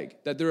plague,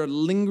 that there are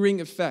lingering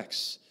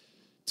effects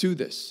to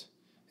this.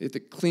 They have to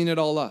clean it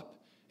all up.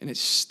 And it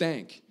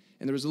stank.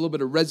 And there was a little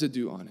bit of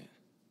residue on it.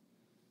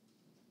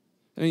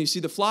 And then you see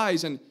the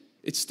flies, and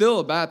it's still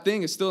a bad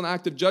thing. It's still an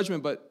act of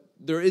judgment, but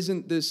there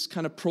isn't this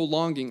kind of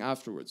prolonging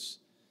afterwards.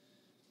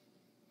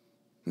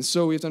 And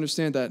so we have to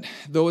understand that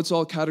though it's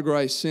all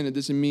categorized sin, it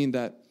doesn't mean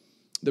that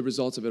the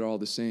results of it are all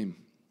the same.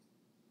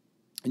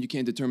 And you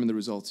can't determine the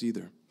results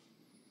either.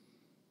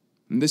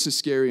 And this is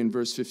scary in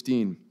verse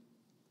 15.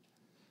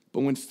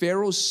 But when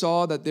Pharaoh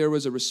saw that there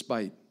was a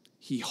respite,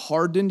 he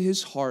hardened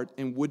his heart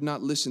and would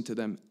not listen to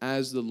them,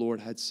 as the Lord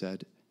had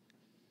said.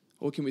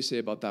 What can we say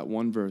about that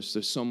one verse?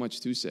 There's so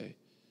much to say.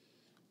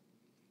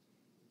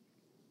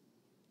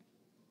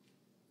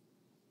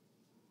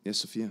 Yes,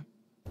 Sophia?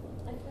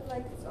 I feel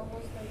like it's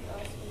almost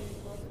like us when we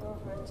go through a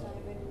hard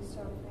time and we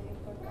start praying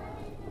for God.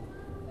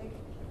 Like,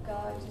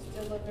 God, just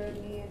deliver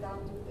me and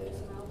I'll do this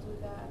and I'll do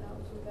that and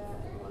I'll do that.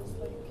 And once,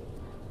 like,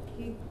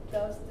 He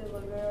does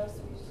deliver us,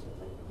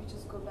 we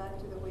just go back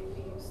to the way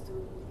we used to,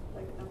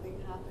 like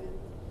nothing happened.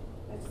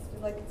 I just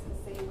feel like it's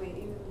the same way,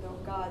 even though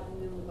God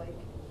knew, like,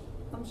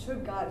 I'm sure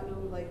God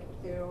knew, like,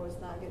 Pharaoh was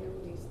not going to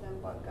release them,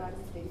 but God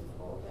is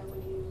faithful. And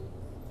when you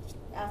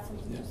ask Him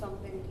to do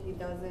something, He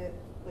does it.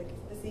 Like,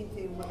 it's the same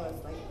thing with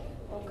us. Like,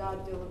 oh,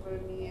 God,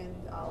 deliver me and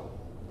I'll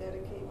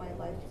dedicate my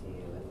life to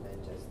you. And then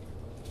just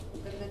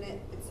the minute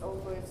it's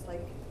over, it's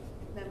like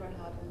it never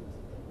happened.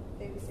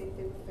 Maybe same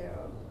thing with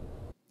Pharaoh.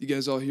 You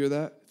guys all hear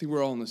that? I think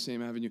we're all in the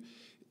same avenue.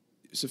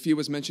 Sophia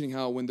was mentioning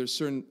how when there's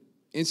certain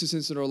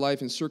instances in our life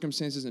and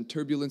circumstances and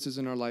turbulences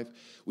in our life,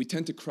 we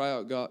tend to cry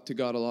out to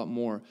God a lot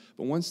more.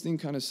 But once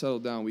things kind of settle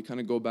down, we kind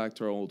of go back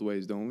to our old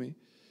ways, don't we?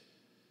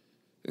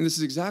 And this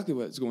is exactly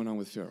what's going on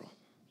with Pharaoh.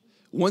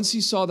 Once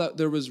he saw that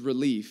there was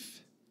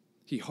relief,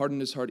 he hardened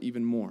his heart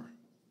even more.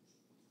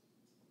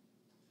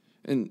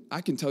 And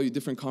I can tell you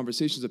different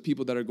conversations of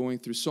people that are going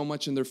through so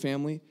much in their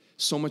family,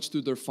 so much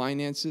through their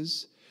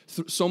finances,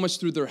 so much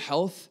through their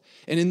health.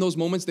 And in those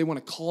moments, they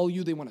want to call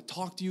you. They want to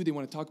talk to you. They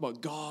want to talk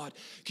about God.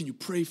 Can you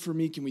pray for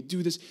me? Can we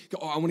do this?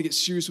 Oh, I want to get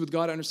serious with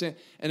God. I understand.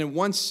 And then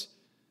once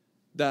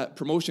that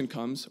promotion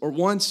comes, or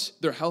once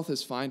their health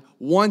is fine,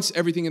 once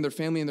everything in their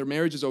family and their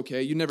marriage is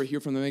okay, you never hear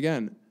from them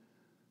again.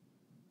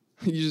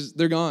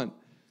 They're gone.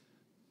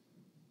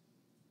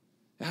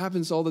 It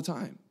happens all the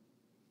time.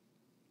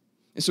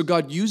 And so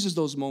God uses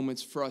those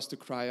moments for us to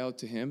cry out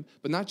to Him,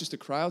 but not just to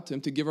cry out to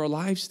Him, to give our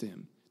lives to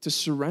Him, to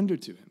surrender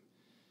to Him.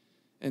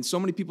 And so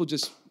many people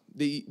just,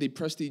 they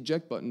press the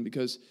eject button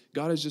because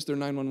God is just their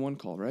 911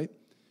 call, right?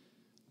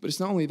 But it's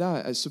not only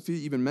that, as Sophia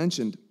even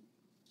mentioned,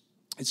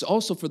 it's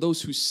also for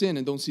those who sin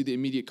and don't see the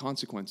immediate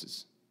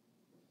consequences.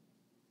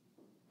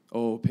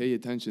 Oh, pay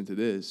attention to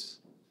this.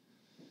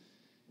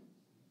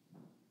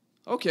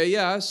 Okay,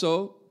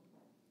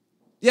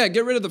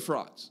 get rid of the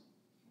frogs.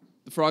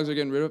 The frogs are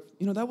getting rid of.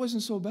 That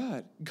wasn't so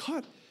bad.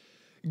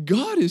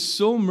 God is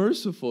so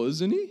merciful,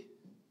 isn't he?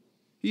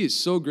 He is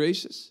so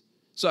gracious.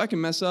 So I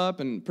can mess up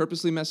and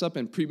purposely mess up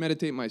and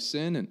premeditate my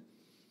sin and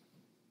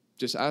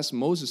just ask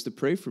Moses to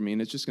pray for me,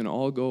 and it's just going to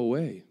all go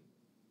away.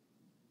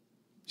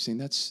 You're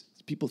saying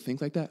people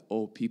think like that?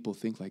 Oh, people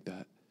think like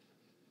that.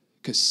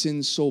 Because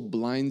sin so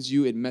blinds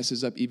you, it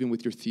messes up even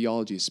with your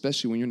theology,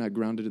 especially when you're not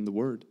grounded in the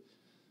Word.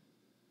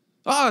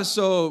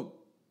 So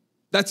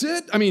that's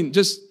it?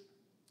 Just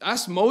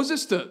ask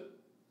Moses to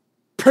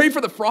pray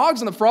for the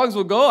frogs and the frogs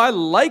will go? I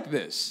like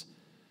this.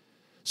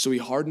 So he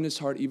hardened his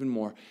heart even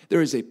more.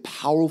 There is a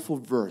powerful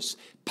verse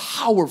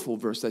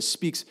that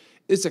speaks.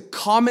 It's a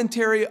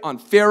commentary on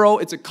Pharaoh.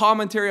 It's a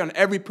commentary on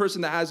every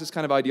person that has this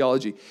kind of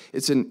ideology.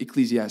 It's in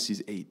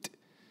Ecclesiastes 8,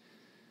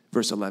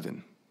 verse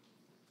 11.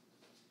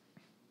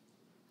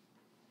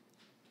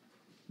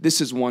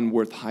 This is one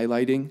worth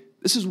highlighting.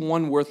 This is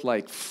one worth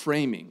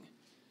framing.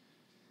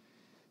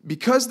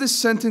 Because this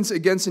sentence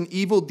against an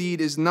evil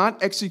deed is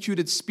not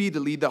executed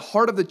speedily, the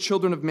heart of the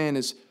children of man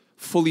is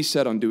fully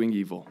set on doing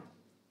evil.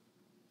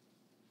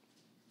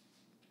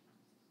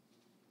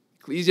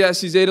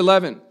 Ecclesiastes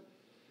 8:11.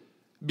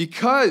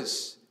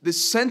 Because the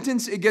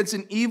sentence against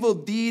an evil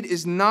deed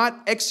is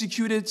not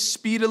executed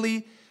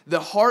speedily, the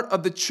heart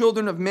of the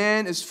children of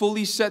man is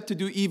fully set to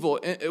do evil.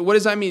 What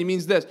does that mean? It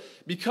means this.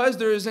 Because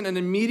there isn't an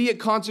immediate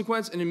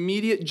consequence, an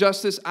immediate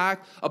justice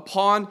act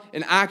upon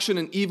an action,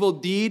 an evil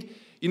deed,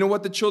 you know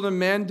what the children of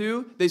man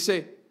do? They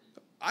say,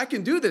 I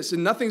can do this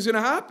and nothing's going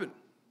to happen.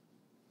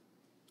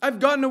 I've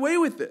gotten away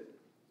with it.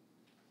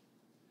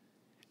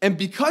 And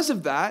because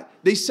of that,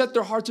 they set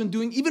their hearts on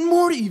doing even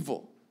more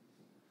evil.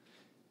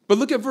 But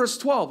look at verse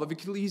 12 of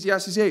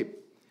Ecclesiastes 8.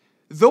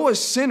 Though a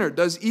sinner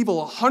does evil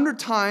 100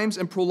 times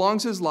and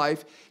prolongs his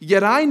life,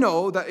 yet I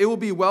know that it will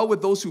be well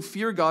with those who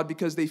fear God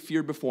because they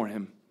fear before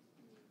him.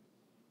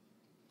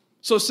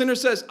 So a sinner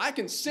says, I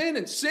can sin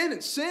and sin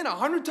and sin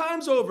 100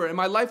 times over and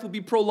my life will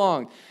be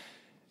prolonged.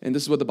 And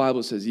this is what the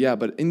Bible says. Yeah,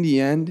 but in the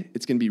end,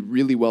 it's going to be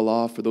really well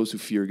off for those who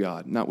fear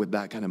God, not with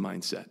that kind of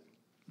mindset.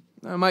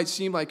 Now, it might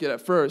seem like it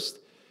at first.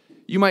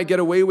 You might get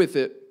away with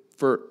it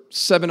for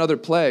 7 other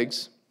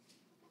plagues,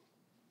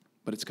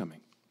 but it's coming.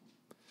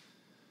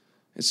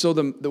 And so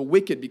the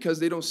wicked,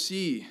 because they don't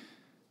see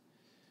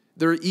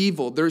their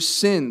evil, their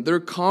sin, their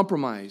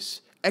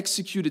compromise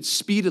executed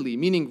speedily,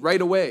 meaning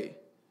right away,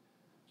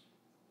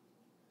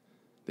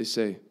 they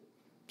say,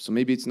 so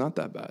maybe it's not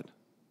that bad.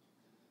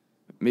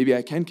 Maybe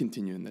I can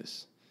continue in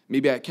this.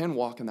 Maybe I can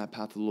walk in that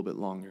path a little bit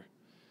longer.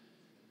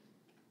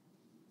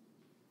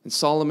 And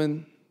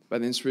Solomon, by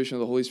the inspiration of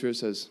the Holy Spirit,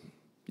 says,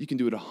 you can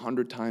do it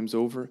 100 times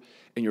over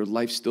and your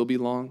life still be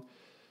long.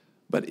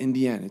 But in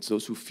the end, it's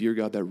those who fear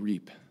God that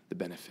reap the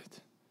benefit.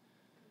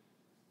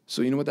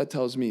 So you know what that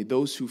tells me?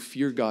 Those who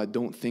fear God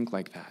don't think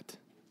like that.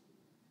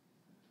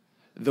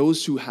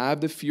 Those who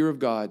have the fear of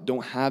God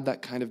don't have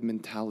that kind of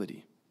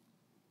mentality.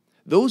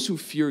 Those who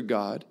fear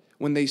God,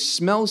 when they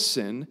smell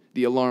sin,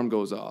 the alarm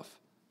goes off.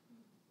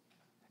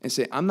 And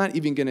say, I'm not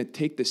even going to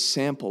take the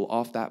sample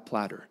off that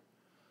platter.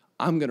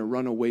 I'm going to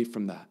run away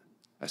from that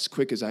as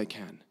quick as I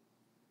can.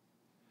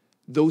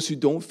 Those who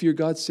don't fear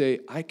God say,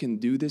 I can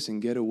do this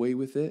and get away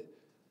with it.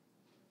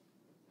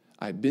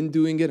 I've been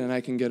doing it and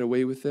I can get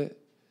away with it.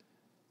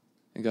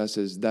 And God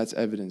says, that's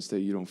evidence that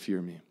you don't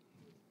fear me.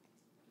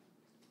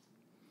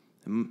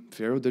 And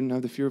Pharaoh didn't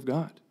have the fear of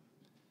God.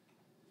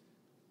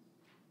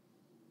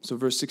 So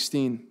verse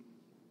 16,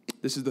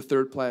 this is the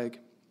third plague.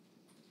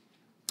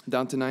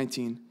 Down to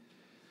 19.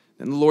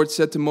 Then the Lord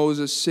said to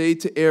Moses, say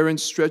to Aaron,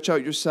 stretch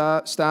out your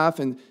staff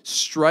and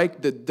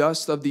strike the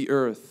dust of the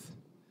earth,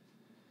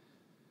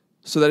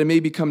 so that it may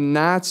become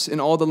gnats in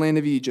all the land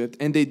of Egypt.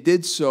 And they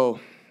did so.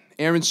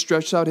 Aaron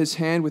stretched out his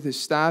hand with his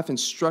staff and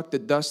struck the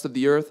dust of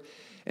the earth,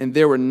 and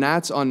there were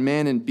gnats on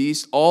man and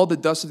beast. All the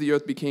dust of the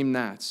earth became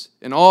gnats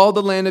in all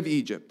the land of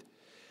Egypt.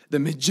 The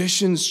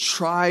magicians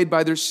tried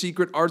by their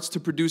secret arts to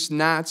produce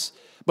gnats,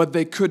 but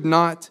they could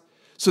not.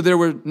 So there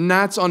were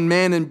gnats on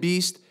man and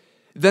beast.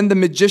 Then the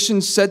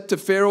magicians said to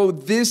Pharaoh,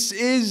 this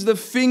is the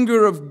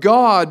finger of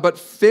God. But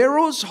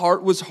Pharaoh's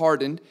heart was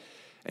hardened,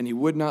 and he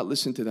would not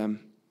listen to them,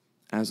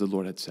 as the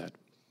Lord had said.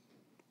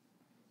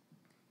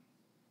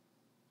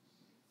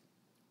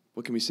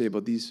 What can we say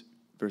about these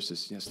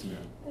verses? Yes, Tamara.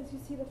 As you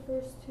see, the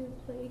first 2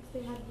 plagues,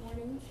 they had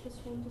warnings. This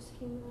one just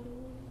came out of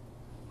nowhere.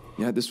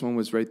 Yeah, this one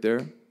was right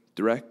there,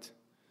 direct.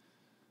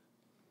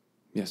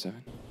 Yes,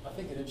 Evan? I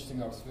think an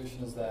interesting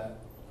observation is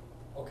that,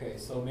 okay,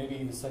 so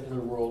maybe the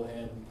secular world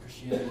and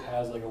Christianity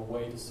has like a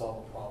way to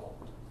solve a problem.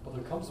 But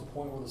there comes a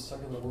point where the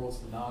secular world's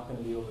not going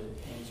to be able to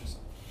answer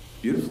something.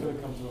 Beautiful. It's going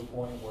to come to a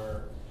point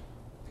where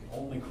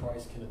only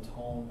Christ can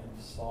atone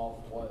and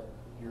solve what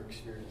you're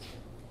experiencing.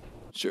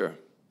 Sure.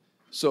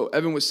 So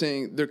Evan was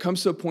saying there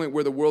comes to a point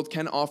where the world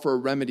can offer a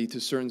remedy to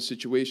certain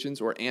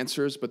situations or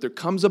answers, but there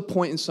comes a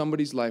point in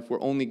somebody's life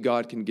where only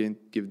God can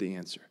give the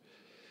answer.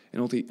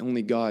 And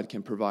only God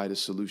can provide a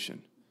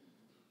solution.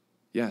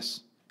 Yes.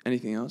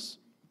 Anything else?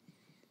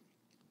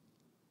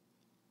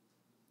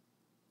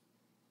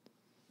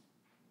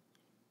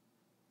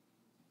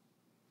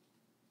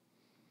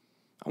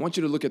 I want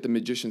you to look at the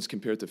magicians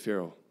compared to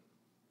Pharaoh.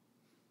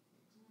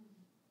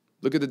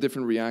 Look at the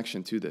different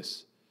reaction to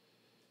this.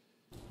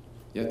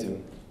 Yeah,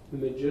 Tim. The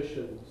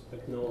magicians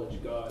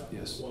acknowledged God,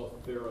 yes, while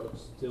Pharaoh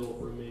still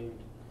remained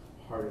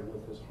hardened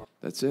with his heart.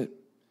 That's it.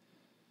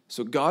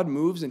 So God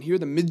moves, and here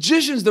the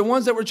magicians, the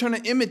ones that were trying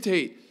to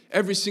imitate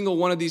every single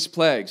one of these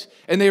plagues,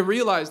 and they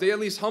realize, they at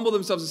least humble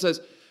themselves and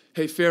says,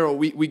 hey, Pharaoh,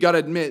 we got to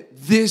admit,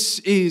 this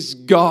is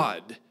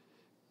God.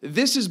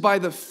 This is by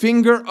the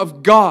finger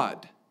of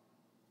God.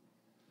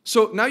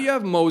 So now you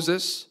have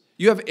Moses,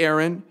 you have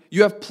Aaron,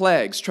 you have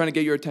plagues trying to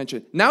get your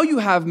attention. Now you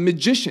have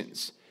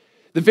magicians,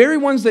 the very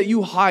ones that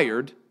you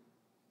hired,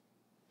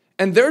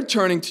 and they're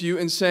turning to you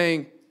and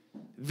saying,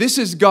 this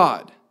is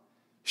God.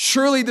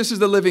 Surely this is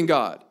the living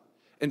God.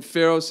 And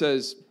Pharaoh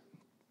says,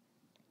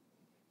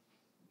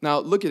 now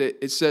look at it.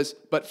 It says,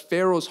 but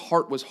Pharaoh's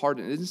heart was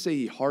hardened. It doesn't say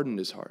he hardened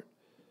his heart.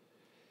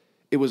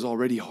 It was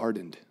already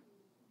hardened.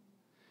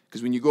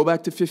 Because when you go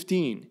back to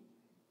 15,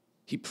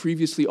 he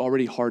previously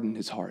already hardened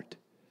his heart.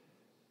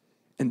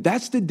 And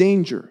that's the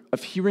danger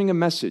of hearing a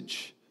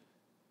message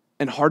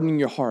and hardening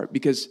your heart.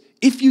 Because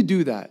if you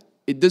do that,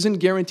 it doesn't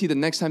guarantee the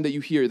next time that you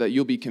hear that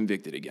you'll be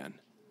convicted again.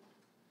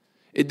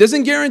 It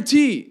doesn't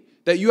guarantee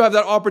that you have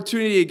that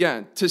opportunity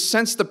again to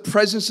sense the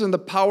presence and the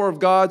power of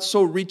God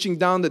so reaching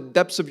down the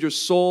depths of your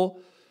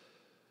soul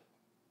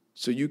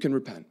so you can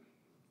repent.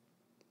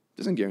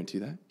 Doesn't guarantee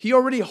that. He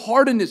already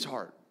hardened his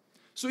heart.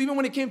 So even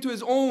when it came to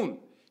his own,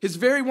 his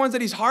very ones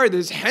that he's hired,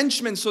 his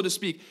henchmen, so to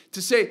speak,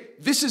 to say,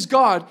 this is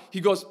God, he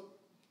goes,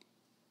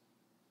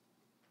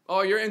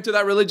 oh, you're into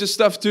that religious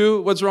stuff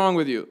too? What's wrong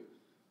with you?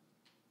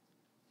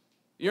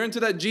 You're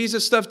into that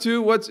Jesus stuff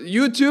too?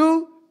 You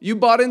too? You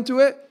bought into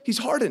it? He's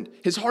hardened.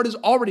 His heart is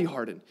already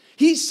hardened.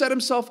 He set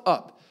himself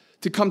up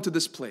to come to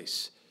this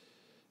place.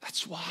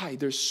 That's why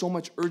there's so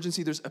much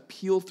urgency. There's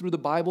appeal through the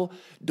Bible.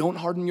 Don't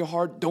harden your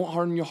heart. Don't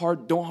harden your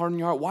heart. Don't harden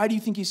your heart. Why do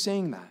you think he's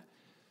saying that?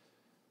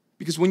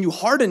 Because when you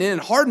harden it,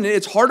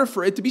 it's harder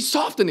for it to be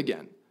softened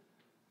again.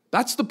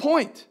 That's the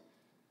point.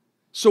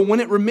 So when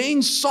it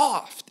remains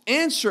soft,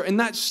 answer in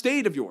that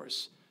state of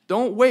yours.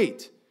 Don't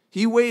wait.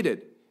 He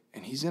waited,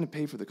 and he's going to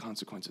pay for the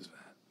consequences of that.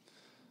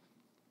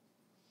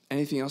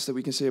 Anything else that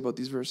we can say about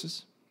these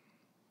verses?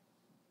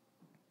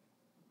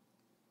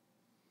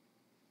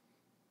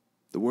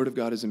 The Word of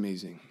God is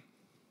amazing.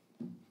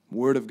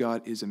 Word of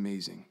God is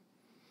amazing.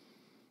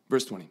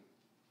 Verse 20.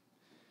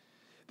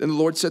 Then the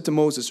Lord said to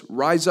Moses,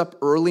 rise up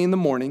early in the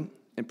morning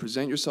and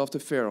present yourself to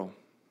Pharaoh.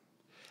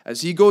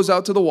 As he goes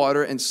out to the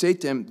water, and say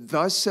to him,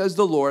 thus says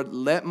the Lord,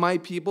 let my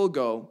people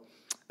go,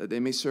 that they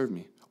may serve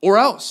me. Or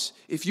else,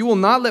 if you will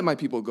not let my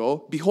people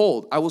go,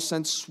 behold, I will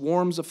send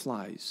swarms of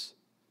flies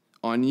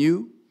on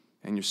you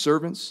and your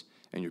servants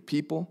and your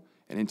people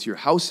and into your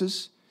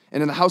houses.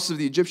 And in the houses of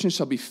the Egyptians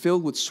shall be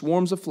filled with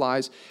swarms of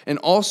flies, and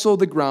also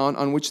the ground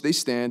on which they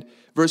stand.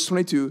 Verse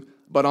 22,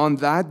 but on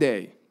that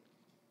day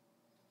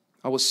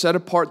I will set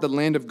apart the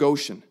land of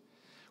Goshen,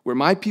 where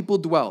my people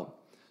dwell,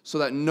 so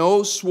that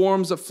no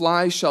swarms of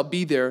flies shall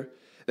be there,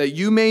 that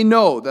you may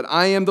know that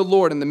I am the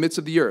Lord in the midst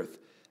of the earth.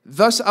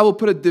 Thus I will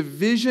put a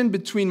division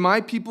between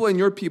my people and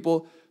your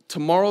people.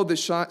 Tomorrow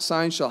this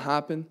sign shall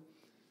happen.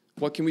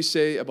 What can we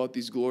say about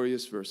these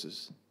glorious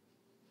verses?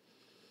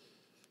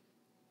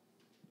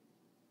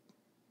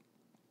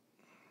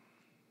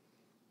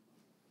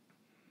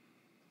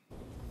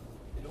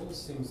 It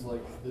almost seems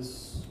like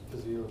this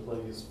particular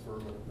plague is for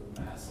like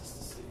the masses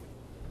to see.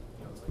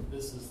 You know, it's like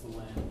this is the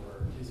land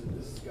where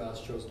this is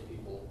God's chosen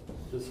people.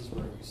 This is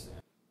where you stand.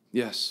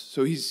 Yes.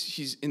 So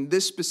he's in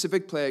this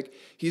specific plague,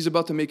 he's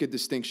about to make a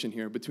distinction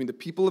here between the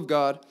people of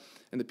God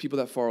and the people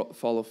that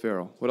follow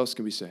Pharaoh. What else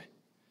can we say?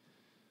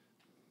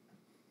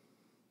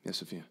 Yes,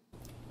 Sophia.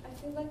 I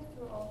feel like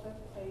through all the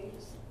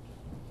plagues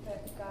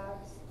that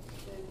God's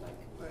been like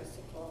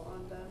merciful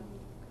on them,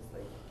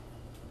 because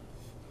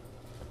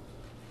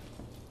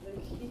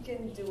like he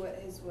can do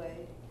it his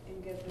way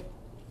and get the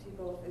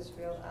people of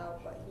Israel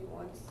out, but he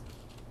wants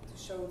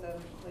to show them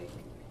like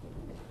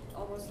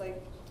almost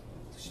like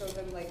to show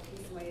them like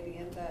he's mighty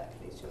and that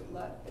they should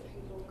let the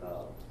people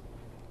go,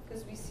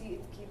 because we see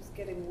it keeps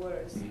getting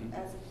worse,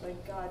 as if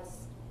like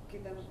God's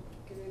giving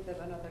them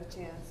another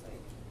chance,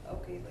 like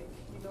okay, like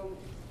you don't,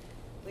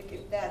 like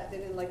if that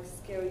didn't like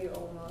scare you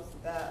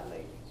almost, that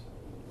like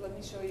let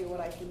me show you what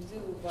I can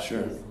do, but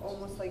Sure. he's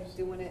almost like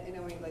doing it in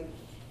a way like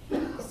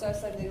he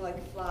starts sending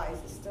like flies,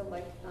 it's still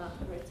like not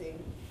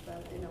hurting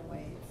them in a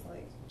way, it's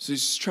like. So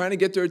he's trying to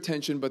get their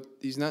attention, but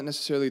he's not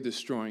necessarily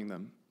destroying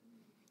them.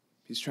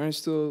 He's trying to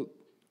still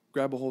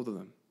grab a hold of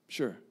them.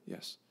 Sure,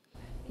 yes. I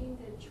think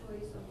the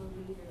choice of a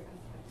leader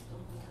affects the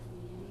whole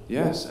community.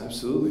 Yes,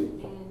 absolutely.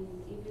 And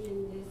even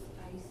in this,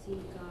 I see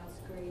God's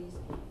grace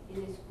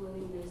in His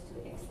willingness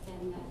to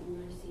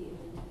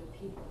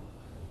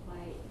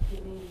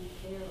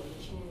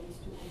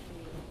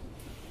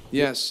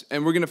Yes,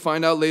 and we're going to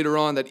find out later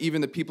on that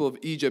even the people of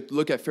Egypt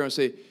look at Pharaoh and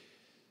say,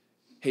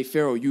 hey,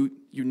 Pharaoh, you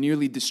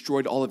nearly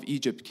destroyed all of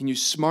Egypt. Can you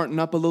smarten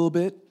up a little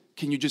bit?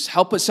 Can you just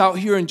help us out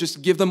here and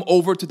just give them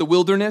over to the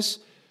wilderness?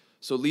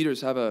 So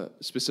leaders have a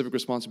specific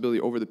responsibility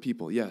over the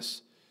people.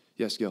 Yes.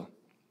 Yes, Gil.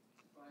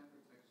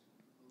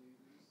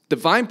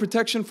 Divine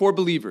protection for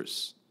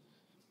believers.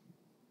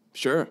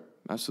 Sure,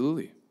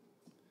 absolutely.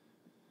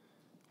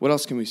 What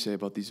else can we say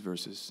about these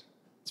verses?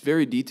 It's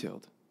very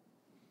detailed.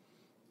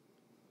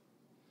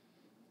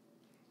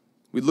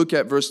 We look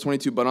at verse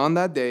 22. But on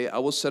that day, I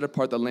will set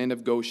apart the land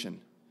of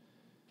Goshen.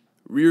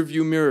 Rear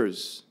view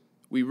mirrors.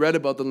 We read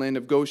about the land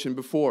of Goshen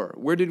before.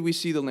 Where did we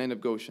see the land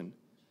of Goshen?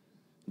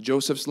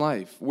 Joseph's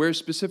life. Where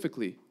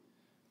specifically?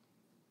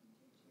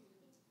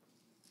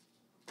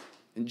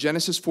 In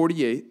Genesis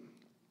 48.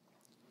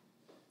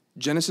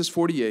 Genesis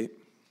 45.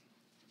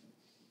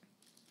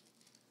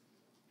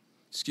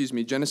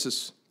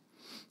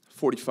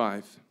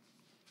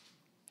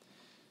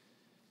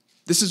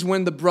 This is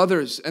when the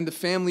brothers and the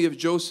family of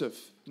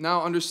Joseph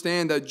now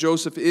understand that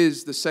Joseph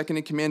is the second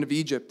in command of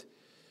Egypt.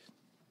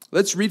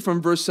 Let's read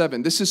from verse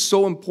 7. This is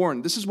so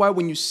important. This is why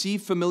when you see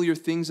familiar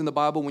things in the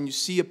Bible, when you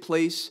see a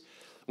place,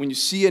 when you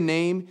see a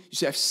name, you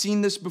say, I've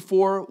seen this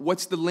before.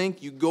 What's the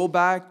link? You go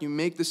back, you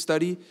make the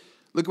study.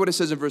 Look at what it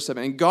says in verse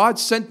 7. And God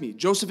sent me.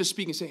 Joseph is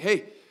speaking, saying,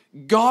 hey,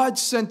 God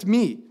sent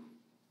me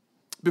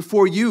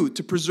before you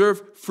to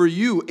preserve for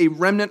you a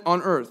remnant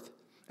on earth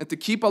and to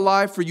keep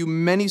alive for you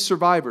many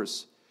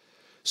survivors.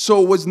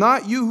 So it was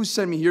not you who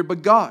sent me here,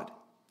 but God.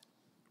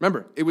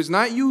 Remember, it was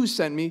not you who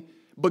sent me,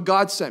 but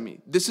God sent me.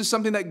 This is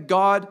something that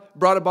God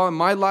brought about in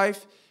my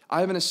life. I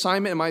have an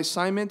assignment, and my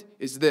assignment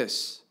is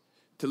this,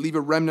 to leave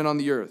a remnant on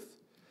the earth.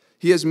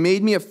 He has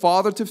made me a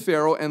father to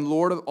Pharaoh and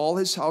lord of all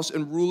his house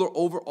and ruler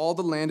over all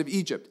the land of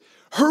Egypt.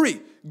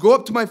 Hurry, go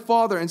up to my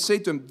father and say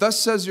to him, thus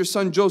says your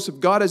son Joseph,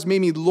 God has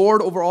made me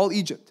lord over all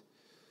Egypt.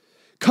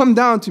 Come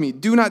down to me,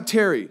 do not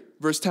tarry.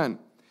 Verse 10.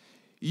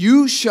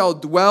 You shall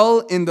dwell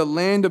in the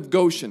land of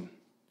Goshen,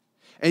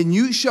 and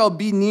you shall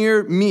be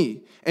near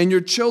me, and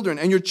your children,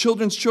 and your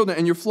children's children,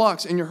 and your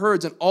flocks, and your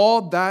herds, and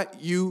all that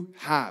you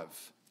have.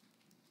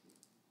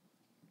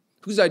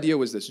 Whose idea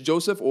was this?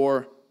 Joseph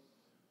or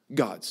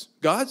God's?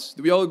 God's?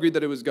 Do we all agree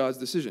that it was God's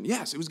decision?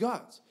 Yes, it was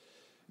God's.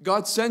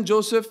 God sent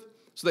Joseph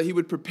so that he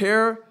would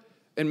prepare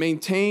and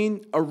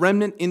maintain a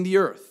remnant in the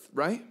earth,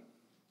 right?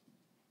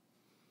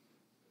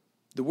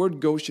 The word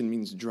Goshen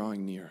means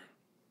drawing near.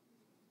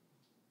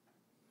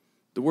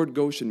 The word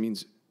Goshen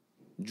means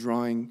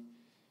drawing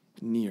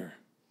near.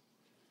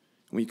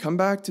 When you come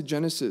back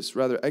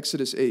to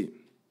Exodus 8,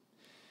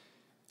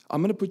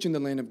 I'm going to put you in the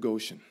land of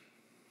Goshen.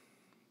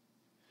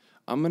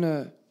 I'm going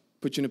to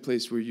put you in a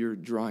place where you're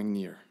drawing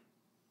near.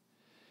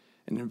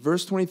 And in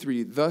verse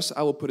 23, thus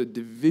I will put a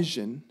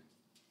division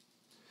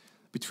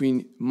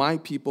between my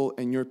people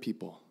and your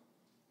people.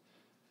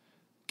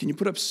 Can you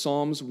put up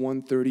Psalms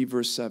 130,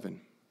 verse 7?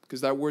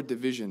 Because that word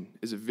division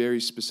is a very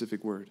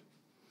specific word.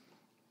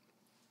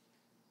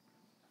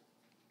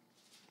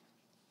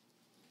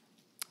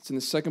 It's in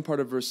the second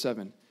part of verse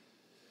 7.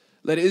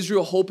 Let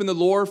Israel hope in the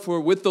Lord, for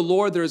with the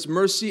Lord there is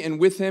mercy, and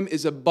with him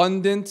is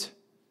abundant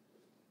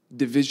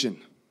division.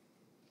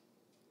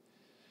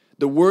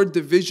 The word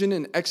division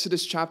in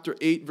Exodus chapter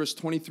 8, verse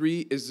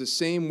 23 is the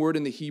same word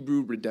in the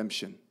Hebrew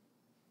redemption.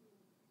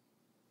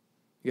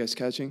 You guys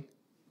catching?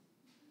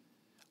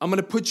 I'm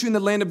going to put you in the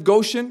land of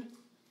Goshen.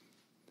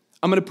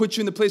 I'm going to put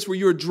you in the place where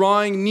you are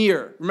drawing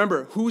near.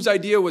 Remember, whose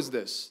idea was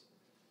this?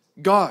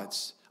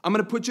 God's. I'm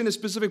going to put you in a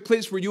specific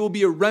place where you will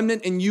be a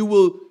remnant and you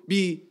will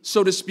be,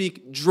 so to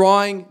speak,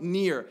 drawing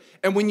near.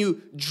 And when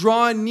you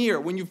draw near,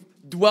 when you've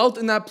dwelt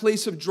in that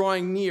place of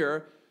drawing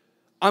near,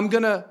 I'm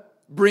going to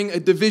bring a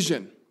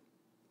division.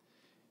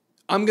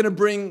 I'm going to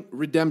bring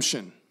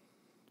redemption.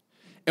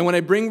 And when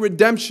I bring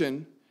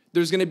redemption,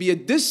 there's going to be a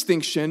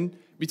distinction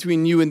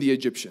between you and the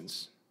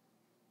Egyptians.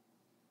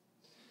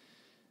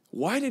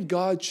 Why did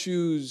God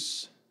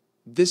choose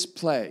this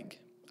plague?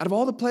 Out of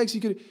all the plagues,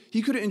 he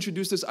could have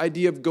introduced this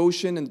idea of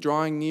Goshen and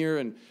drawing near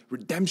and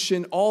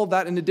redemption, all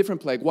that in a different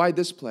plague. Why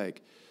this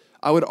plague?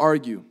 I would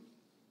argue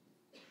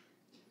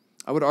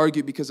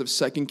because of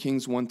 2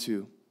 Kings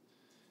 1:2.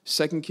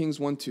 2 Kings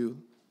 1:2.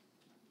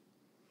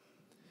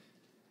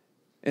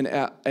 And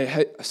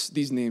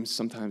these names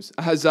sometimes.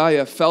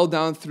 Ahaziah fell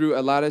down through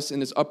a lattice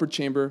in his upper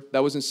chamber.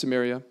 That was in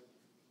Samaria.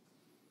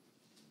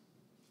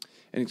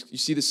 And you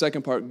see the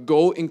second part.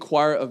 Go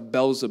inquire of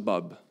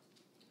Beelzebub,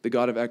 the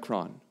god of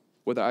Ekron,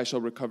 whether I shall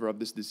recover of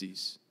this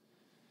disease.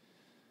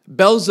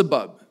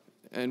 Beelzebub.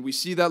 And we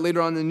see that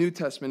later on in the New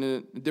Testament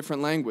in a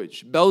different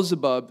language.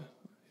 Beelzebub,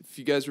 if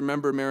you guys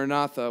remember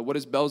Maranatha, what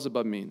does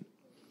Beelzebub mean?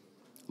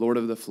 Lord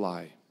of the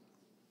fly.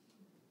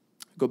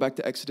 Go back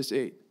to Exodus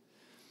 8.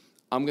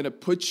 I'm going to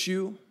put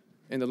you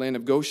in the land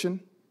of Goshen,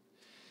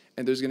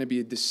 and there's going to be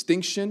a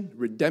distinction,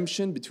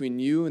 redemption between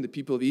you and the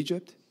people of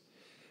Egypt,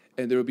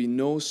 and there will be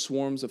no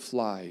swarms of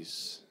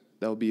flies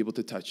that will be able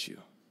to touch you.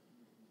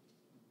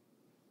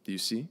 Do you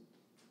see?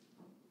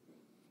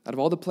 Out of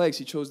all the plagues,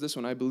 he chose this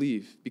one, I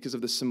believe, because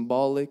of the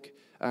symbolic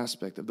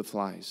aspect of the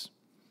flies.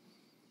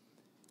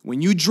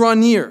 When you draw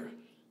near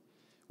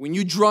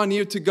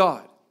to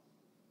God,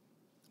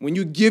 when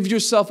you give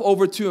yourself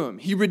over to Him,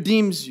 He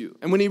redeems you.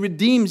 And when He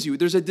redeems you,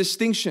 there's a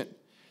distinction.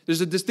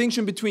 There's a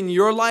distinction between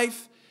your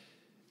life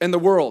and the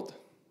world.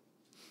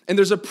 And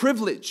there's a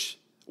privilege.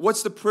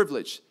 What's the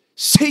privilege?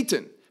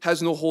 Satan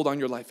has no hold on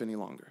your life any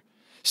longer.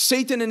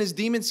 Satan and his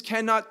demons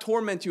cannot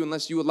torment you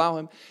unless you allow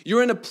him.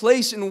 You're in a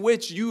place in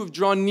which you have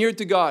drawn near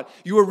to God.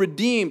 You are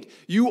redeemed.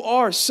 You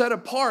are set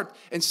apart.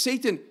 And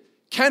Satan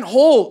can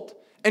hold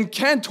and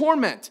can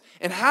torment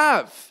and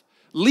have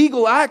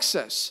legal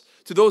access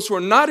to those who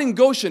are not in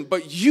Goshen,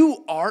 but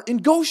you are in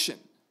Goshen.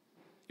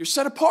 You're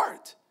set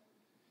apart.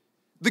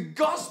 The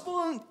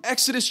gospel in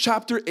Exodus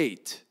chapter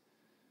 8,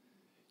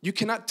 you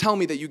cannot tell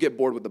me that you get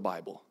bored with the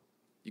Bible.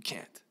 You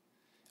can't.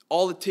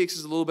 All it takes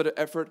is a little bit of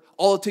effort.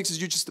 All it takes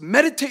is you just to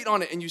meditate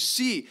on it and you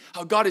see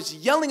how God is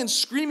yelling and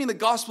screaming the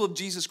gospel of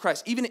Jesus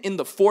Christ, even in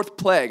the fourth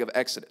plague of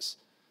Exodus.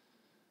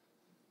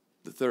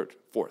 The third,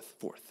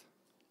 fourth.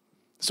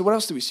 So what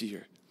else do we see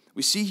here?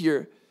 We see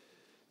here,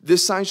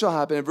 this sign shall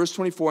happen in verse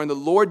 24, and the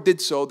Lord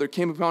did so. There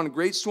came upon a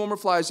great swarm of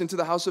flies into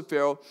the house of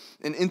Pharaoh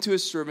and into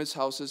his servants'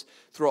 houses.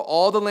 Throughout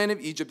all the land of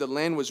Egypt, the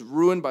land was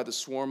ruined by the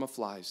swarm of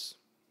flies.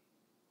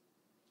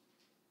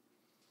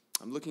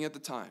 I'm looking at the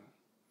time,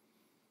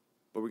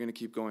 but we're going to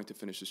keep going to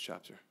finish this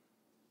chapter.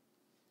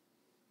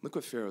 Look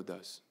what Pharaoh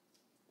does.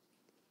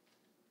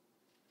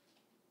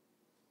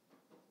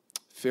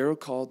 Pharaoh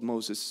called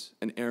Moses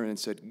and Aaron and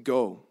said,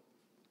 "Go,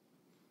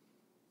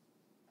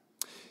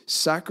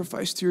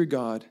 sacrifice to your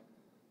God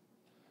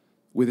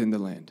within the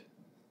land."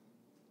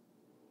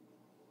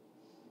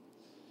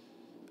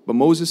 But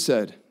Moses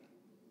said,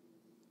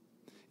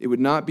 "It would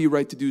not be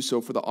right to do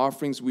so, for the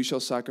offerings we shall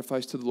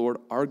sacrifice to the Lord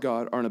our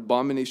God are an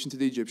abomination to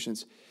the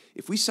Egyptians.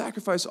 If we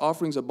sacrifice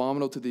offerings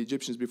abominable to the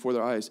Egyptians before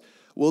their eyes,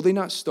 will they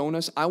not stone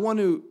us?" I want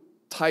to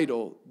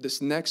title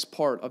this next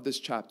part of this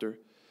chapter,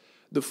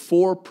 "The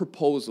Four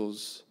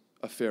Proposals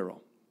of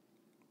Pharaoh."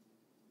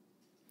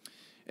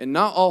 And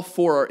not all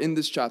four are in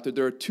this chapter.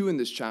 There are two in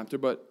this chapter,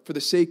 but for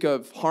the sake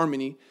of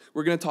harmony,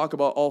 we're going to talk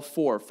about all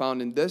four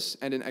found in this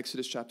and in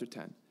Exodus chapter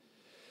 10.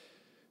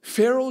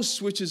 Pharaoh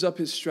switches up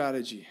his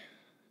strategy.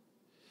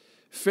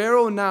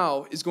 Pharaoh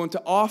now is going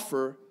to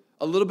offer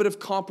a little bit of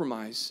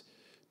compromise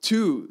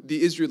to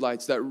the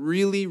Israelites that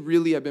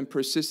really have been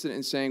persistent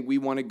in saying, we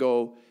want to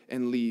go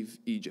and leave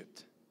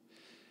Egypt.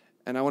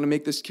 And I want to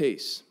make this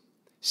case.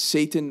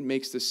 Satan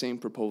makes the same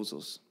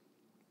proposals.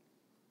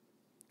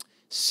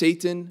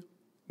 Satan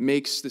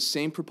makes the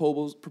same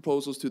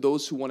proposals to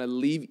those who want to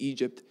leave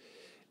Egypt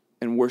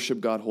and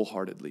worship God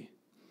wholeheartedly.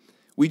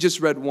 We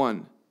just read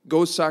one.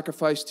 Go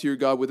sacrifice to your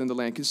God within the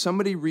land. Can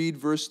somebody read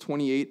verse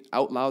 28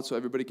 out loud so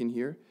everybody can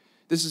hear?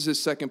 This is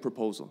his second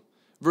proposal.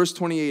 Verse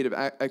 28 of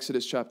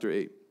Exodus chapter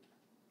 8.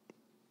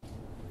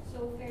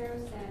 So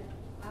Pharaoh said,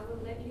 "I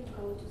will let you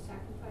go to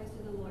sacrifice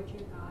to the Lord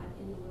your God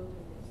in the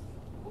wilderness.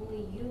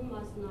 Only you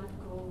must not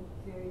go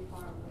very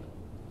far away.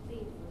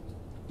 Plead for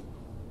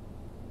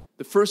it."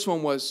 The first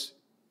one was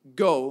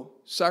go,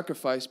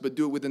 sacrifice, but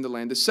do it within the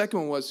land. The second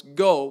one was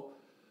go,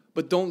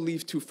 but don't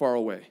leave too far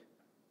away.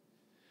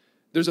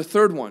 There's a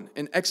third one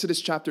in Exodus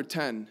chapter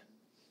 10,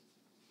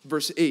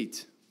 verse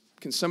 8.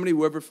 Can somebody,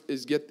 whoever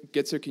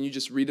gets there, can you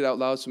just read it out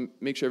loud so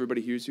make sure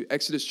everybody hears you?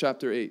 Exodus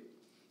chapter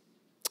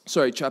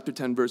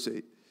 10, verse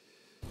 8.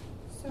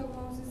 So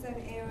Moses and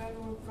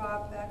Aaron were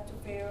brought back to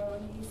Pharaoh,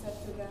 and he said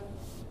to them,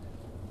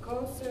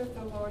 "Go serve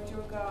the Lord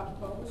your God,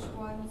 but which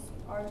ones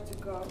are to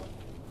go?"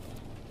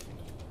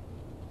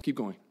 Keep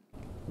going.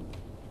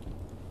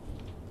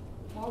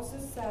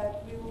 Moses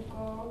said, "We will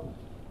go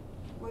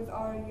with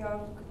our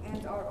young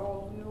and our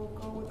old. We will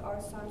go with our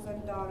sons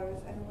and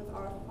daughters, and with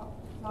our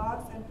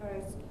flocks and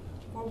herds,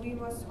 for we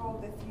must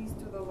hold a feast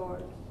to the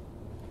Lord."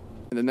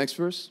 In the next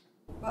verse.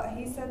 But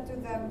he said to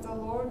them, "The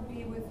Lord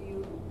be with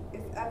you.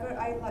 If ever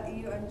I let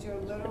you and your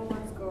little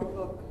ones go,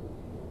 look,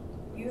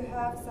 you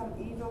have some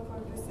evil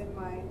purpose in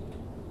mind.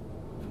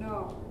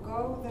 No,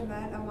 go with the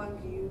men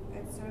among you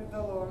and serve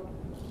the Lord,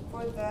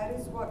 for that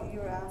is what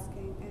you're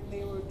asking." And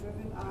they were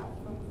driven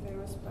out from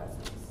Pharaoh's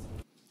presence.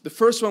 The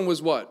first one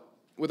was what?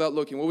 Without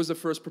looking, what was the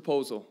first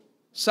proposal?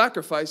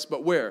 Sacrifice,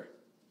 but where?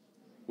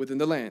 Within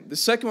the land. The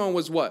second one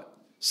was what?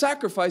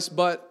 Sacrifice,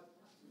 but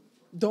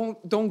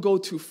don't go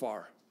too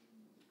far.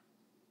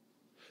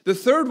 The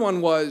third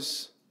one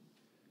was,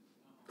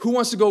 who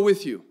wants to go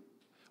with you?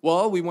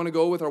 Well, we want to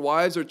go with our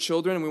wives, our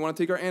children, and we want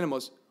to take our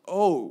animals.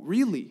 Oh,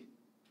 really?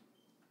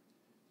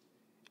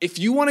 If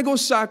you want to go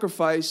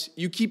sacrifice,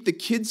 you keep the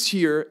kids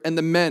here and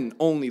the men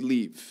only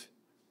leave.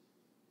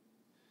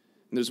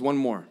 And there's one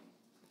more.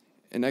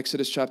 In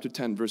Exodus chapter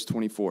 10, verse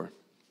 24.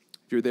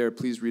 If you're there,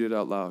 please read it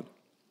out loud.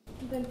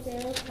 Then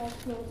Pharaoh called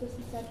Moses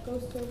and said, "Go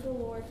serve the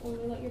Lord,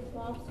 only let your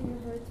flocks and your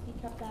herds be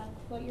kept back.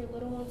 Let your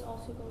little ones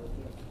also go with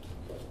you."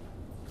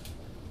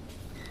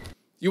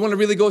 You want to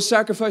really go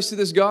sacrifice to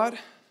this God?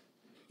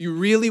 You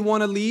really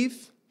want to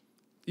leave?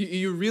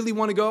 You really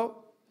want to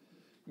go?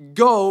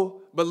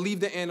 Go, but leave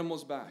the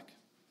animals back.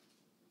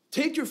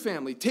 Take your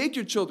family, take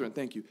your children,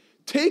 thank you.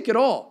 Take it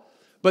all,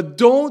 but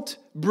don't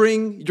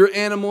bring your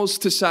animals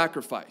to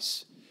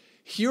sacrifice.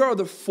 Here are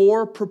the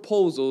 4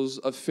 proposals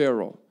of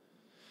Pharaoh.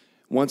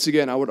 Once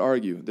again, I would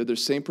argue that they're the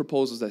same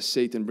proposals that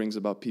Satan brings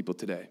about people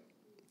today.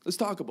 Let's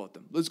talk about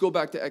them. Let's go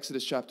back to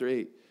Exodus chapter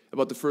 8,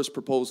 about the first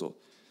proposal.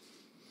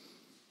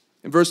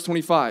 In verse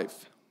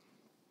 25,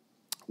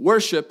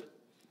 worship,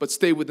 but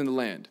stay within the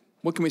land.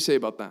 What can we say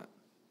about that?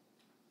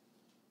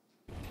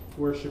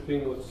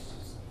 Worshipping was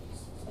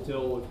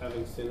still with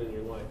having sin in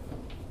your life.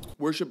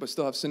 Worship, but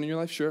still have sin in your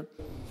life? Sure.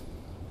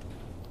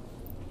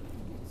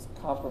 It's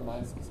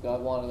compromise because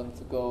God wanted them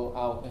to go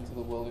out into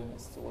the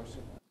wilderness to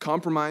worship.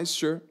 Compromise,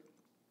 sure.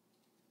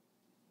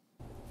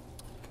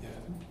 Yeah,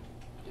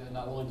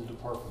 not willing to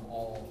depart from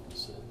all the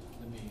sin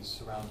that means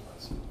surrounded by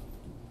sin.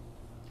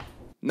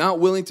 Not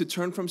willing to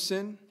turn from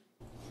sin.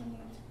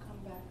 Somewhere to come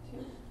back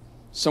to.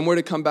 Somewhere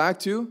to come back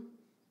to.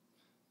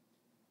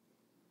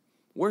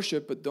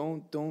 Worship, but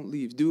don't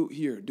leave. Do it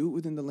here. Do it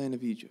within the land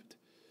of Egypt.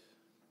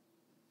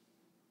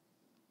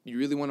 You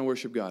really want to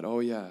worship God? Oh,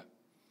 yeah.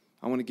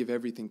 I want to give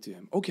everything to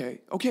him. Okay.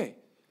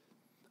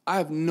 I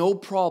have no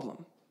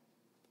problem.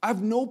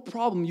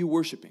 You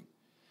worshiping.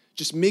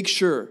 Just make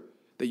sure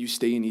that you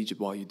stay in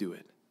Egypt while you do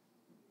it.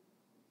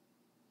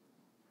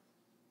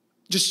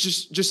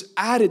 Just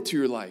add it to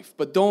your life,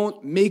 but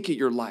don't make it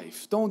your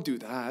life. Don't do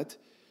that.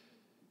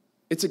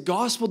 It's a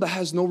gospel that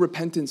has no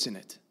repentance in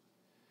it.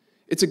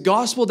 It's a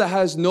gospel that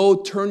has no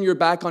turn your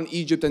back on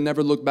Egypt and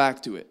never look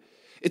back to it.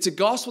 It's a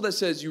gospel that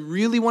says you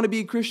really want to be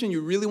a Christian,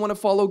 you really want to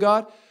follow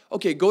God.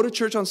 Okay, go to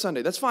church on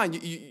Sunday. That's fine.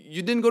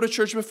 You didn't go to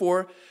church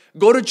before.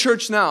 Go to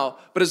church now.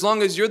 But as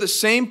long as you're the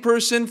same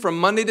person from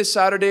Monday to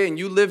Saturday and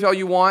you live how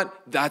you want,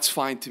 that's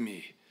fine to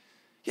me.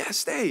 Yeah,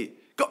 stay.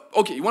 Go.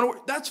 Okay, you want to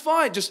work? That's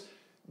fine. Just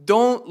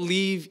don't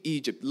leave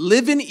Egypt.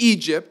 Live in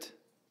Egypt.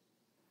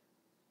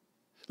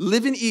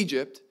 Live in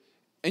Egypt,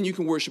 and you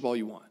can worship all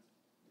you want.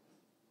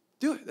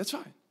 Do it. That's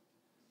fine.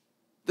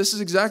 This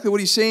is exactly what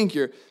he's saying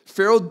here.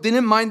 Pharaoh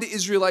didn't mind the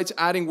Israelites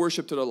adding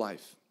worship to their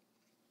life.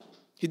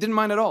 He didn't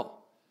mind at all.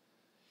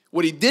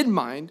 What he did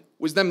mind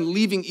was them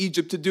leaving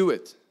Egypt to do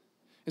it.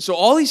 And so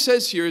all he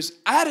says here is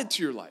add it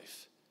to your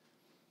life.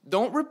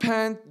 Don't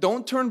repent.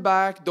 Don't turn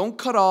back. Don't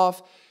cut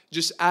off.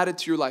 Just add it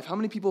to your life. How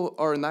many people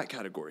are in that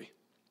category?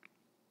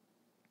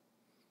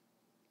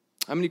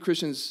 How many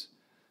Christians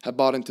have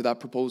bought into that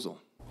proposal?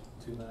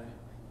 Too many.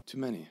 Too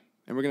many.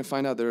 And we're going to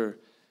find out there are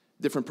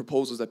different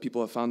proposals that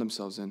people have found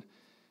themselves in.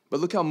 But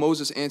look how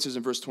Moses answers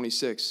in verse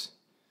 26.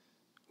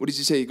 What does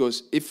he say? He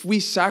goes, if we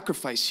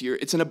sacrifice here,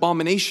 it's an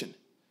abomination.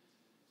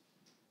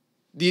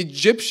 The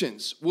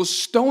Egyptians will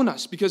stone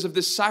us because of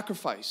this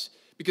sacrifice,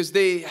 because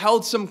they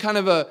held some kind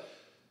of a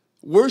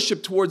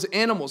worship towards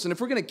animals. And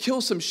if we're going to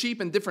kill some sheep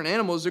and different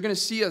animals, they're going to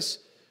see us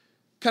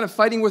kind of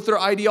fighting with their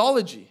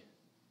ideology.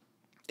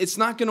 It's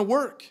not going to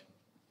work.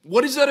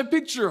 What is that a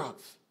picture of?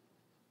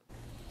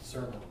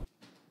 Discernment?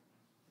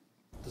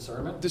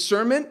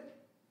 Discernment?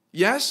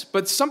 Yes,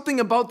 but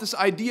something about this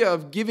idea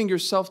of giving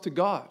yourself to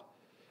God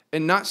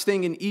and not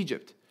staying in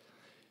Egypt.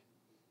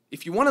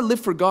 If you want to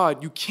live for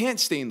God, you can't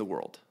stay in the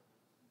world.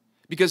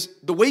 Because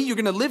the way you're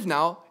going to live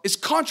now is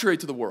contrary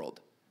to the world.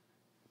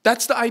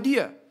 That's the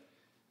idea.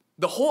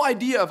 The whole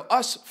idea of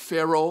us,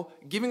 Pharaoh,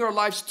 giving our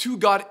lives to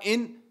God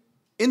in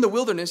the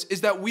wilderness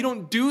is that we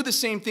don't do the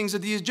same things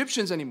as the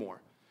Egyptians anymore.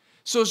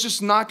 So it's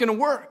just not going to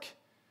work.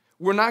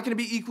 We're not going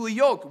to be equally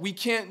yoked. We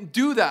can't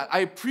do that. I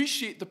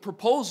appreciate the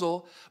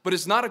proposal, but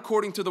it's not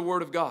according to the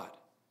Word of God.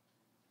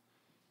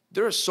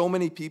 There are so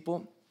many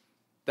people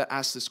that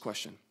ask this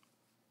question.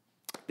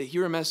 They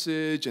hear a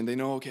message and they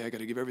know, okay, I got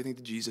to give everything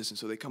to Jesus. And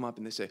so they come up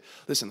and they say,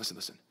 listen.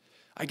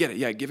 I get it.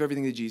 Yeah, give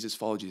everything to Jesus,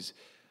 follow Jesus.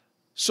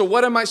 So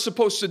what am I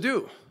supposed to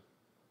do?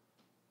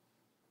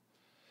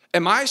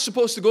 Am I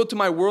supposed to go to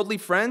my worldly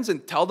friends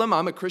and tell them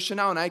I'm a Christian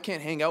now and I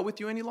can't hang out with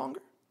you any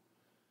longer?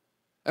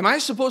 Am I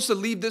supposed to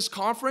leave this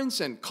conference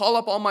and call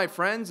up all my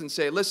friends and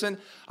say, listen,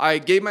 I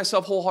gave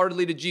myself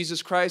wholeheartedly to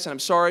Jesus Christ and I'm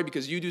sorry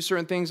because you do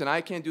certain things and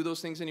I can't do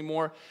those things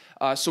anymore,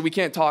 so we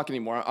can't talk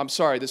anymore. I'm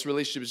sorry, this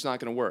relationship is not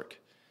going to work.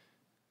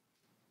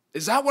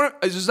 Is that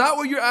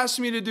what you're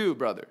asking me to do,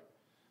 brother?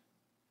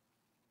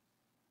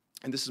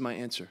 And this is my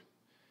answer.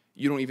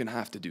 You don't even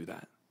have to do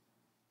that.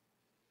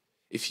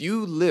 If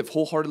you live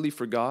wholeheartedly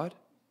for God,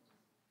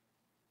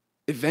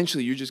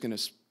 eventually you're just going to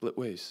split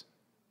ways.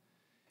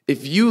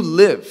 If you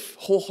live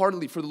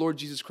wholeheartedly for the Lord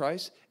Jesus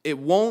Christ, it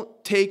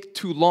won't take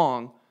too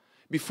long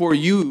before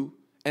you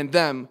and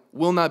them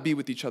will not be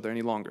with each other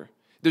any longer.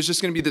 There's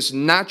just going to be this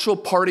natural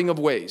parting of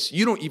ways.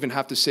 You don't even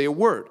have to say a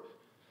word.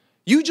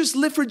 You just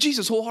live for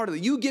Jesus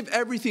wholeheartedly. You give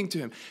everything to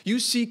him. You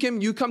seek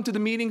him. You come to the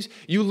meetings.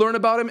 You learn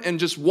about him and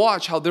just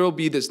watch how there will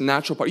be this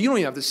natural part. You don't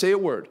even have to say a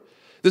word.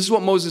 This is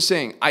what Moses is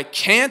saying. I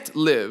can't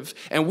live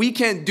and we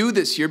can't do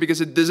this here because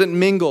it doesn't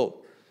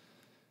mingle.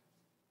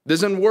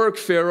 Doesn't work,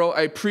 Pharaoh.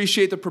 I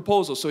appreciate the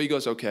proposal. So he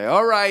goes, okay,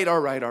 all right.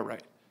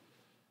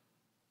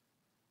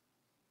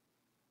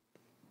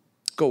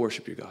 Go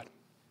worship your God.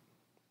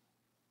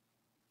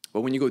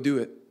 But when you go do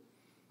it,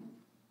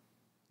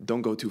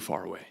 don't go too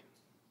far away.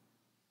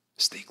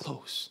 Stay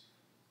close.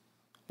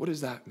 What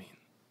does that mean?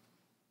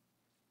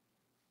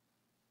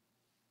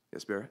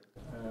 Yes, Barrett?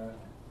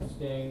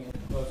 Staying in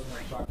close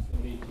enough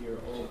proximity to your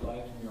old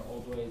life and your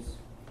old ways,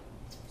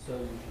 so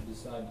you should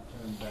decide to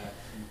turn back,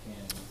 you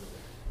can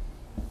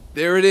easily.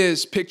 There it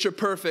is. Picture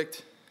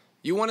perfect.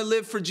 You want to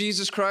live for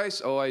Jesus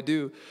Christ? Oh, I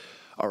do.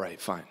 All right,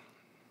 fine.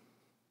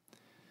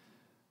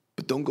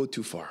 But don't go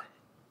too far.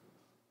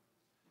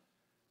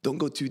 Don't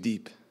go too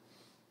deep.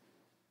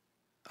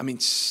 I mean,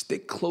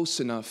 stick close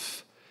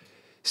enough.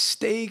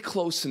 Stay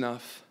close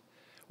enough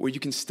where you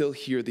can still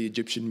hear the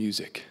Egyptian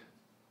music.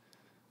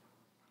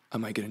 I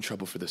might get in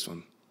trouble for this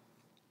one.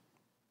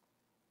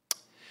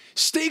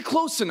 Stay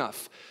close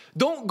enough.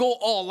 Don't go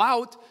all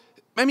out.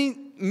 I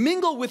mean,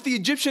 mingle with the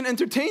Egyptian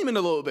entertainment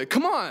a little bit.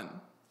 Come on.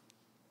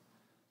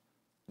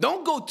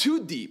 Don't go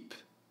too deep.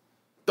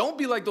 Don't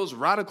be like those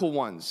radical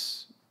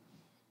ones.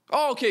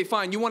 Oh, okay,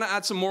 fine. You want to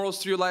add some morals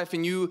to your life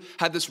and you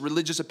had this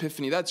religious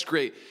epiphany. That's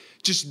great.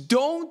 Just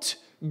don't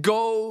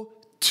go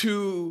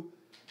too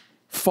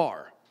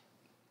far.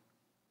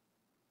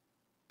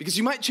 Because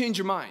you might change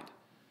your mind.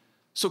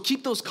 So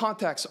keep those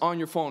contacts on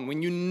your phone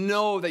when you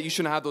know that you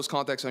shouldn't have those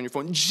contacts on your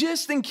phone.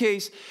 Just in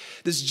case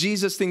this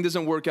Jesus thing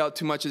doesn't work out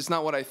too much. It's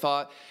not what I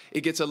thought.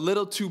 It gets a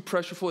little too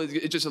pressureful.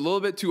 It's just a little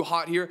bit too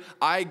hot here.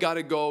 I got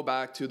to go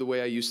back to the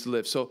way I used to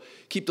live. So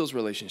keep those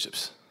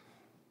relationships.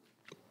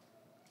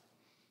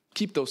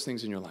 Keep those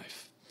things in your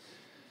life.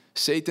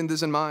 Satan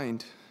doesn't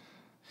mind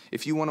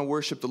if you want to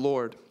worship the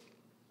Lord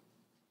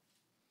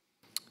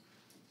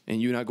and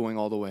you're not going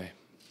all the way.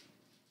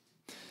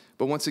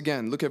 But once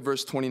again, look at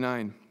verse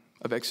 29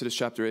 of Exodus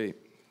chapter 8.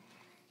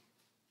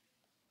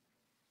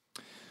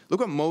 Look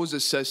what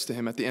Moses says to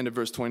him at the end of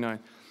verse 29.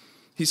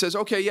 He says,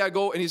 okay, yeah,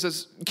 go. And he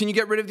says, can you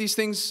get rid of these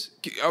things?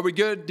 Are we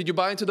good? Did you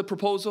buy into the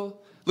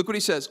proposal? Look what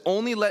he says.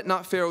 Only let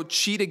not Pharaoh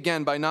cheat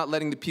again by not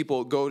letting the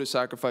people go to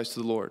sacrifice to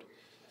the Lord.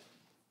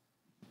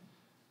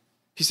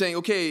 He's saying,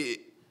 okay,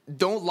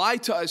 don't lie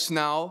to us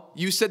now.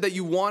 You said that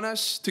you want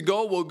us to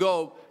go, we'll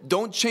go.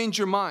 Don't change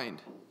your mind.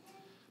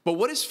 But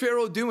what is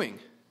Pharaoh doing?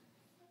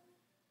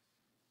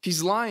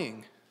 He's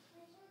lying.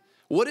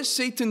 What does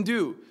Satan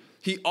do?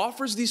 He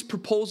offers these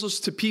proposals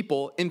to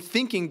people in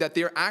thinking that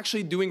they're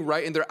actually doing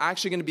right and they're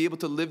actually going to be able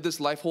to live this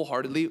life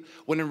wholeheartedly,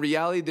 when in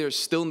reality they're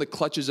still in the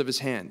clutches of his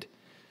hand.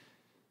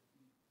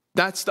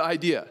 That's the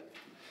idea.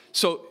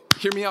 So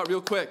hear me out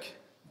real quick.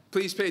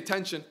 Please pay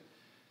attention.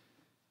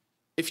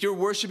 If you're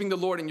worshiping the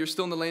Lord and you're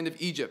still in the land of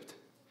Egypt,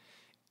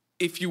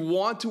 if you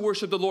want to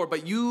worship the Lord,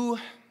 but you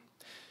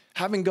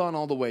haven't gone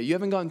all the way, you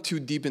haven't gone too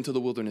deep into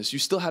the wilderness, you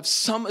still have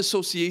some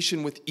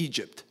association with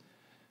Egypt,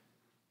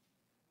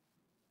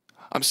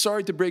 I'm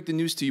sorry to break the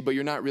news to you, but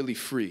you're not really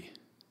free.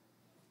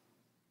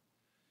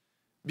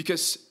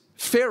 Because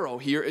Pharaoh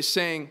here is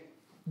saying,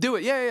 do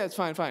it. Yeah, it's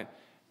fine.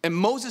 And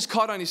Moses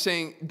caught on, he's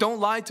saying, don't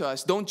lie to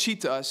us, don't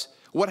cheat to us.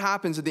 What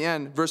happens at the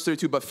end? Verse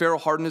 32, but Pharaoh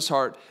hardened his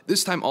heart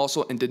this time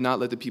also and did not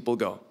let the people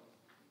go.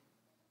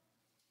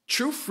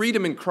 True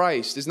freedom in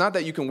Christ is not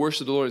that you can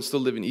worship the Lord and still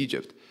live in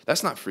Egypt.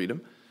 That's not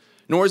freedom.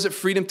 Nor is it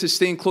freedom to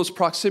stay in close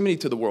proximity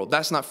to the world.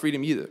 That's not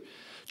freedom either.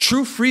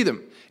 True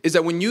freedom is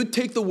that when you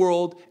take the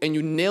world and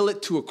you nail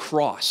it to a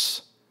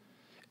cross,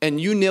 and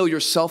you nail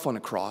yourself on a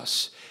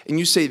cross, and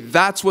you say,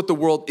 that's what the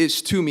world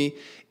is to me,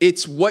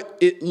 it's what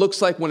it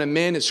looks like when a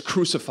man is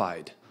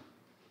crucified.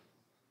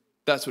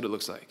 That's what it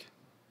looks like.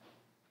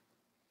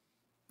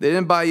 They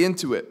didn't buy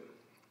into it.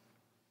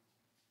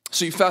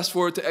 So you fast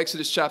forward to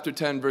Exodus chapter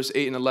 10, verse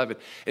 8 and 11.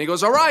 And he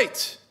goes, all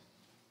right.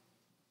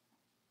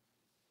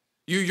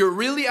 You're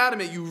really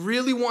adamant. You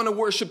really want to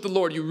worship the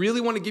Lord. You really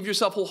want to give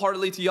yourself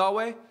wholeheartedly to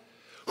Yahweh.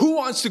 Who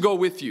wants to go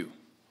with you?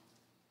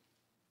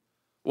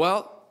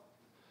 Well,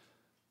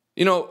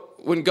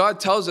 when God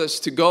tells us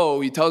to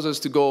go, he tells us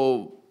to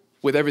go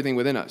with everything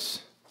within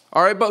us.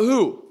 All right, but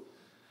who?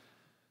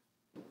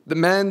 The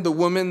men, the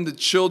women, the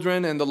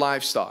children, and the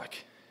livestock.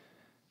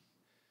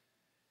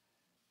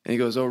 And he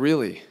goes, oh,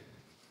 really?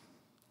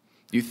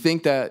 You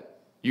think that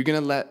you're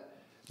going to let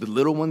the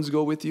little ones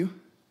go with you?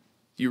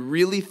 You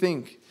really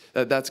think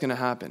that that's going to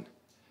happen?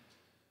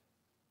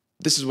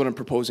 This is what I'm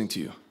proposing to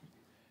you.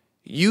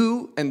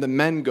 You and the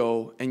men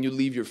go and you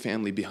leave your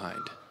family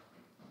behind.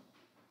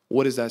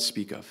 What does that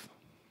speak of?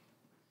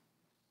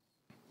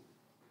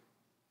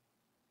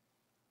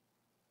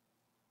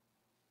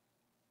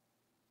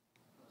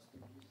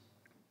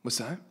 What's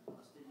that?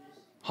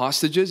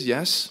 Hostages,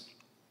 yes.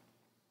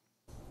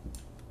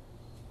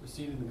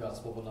 Receiving the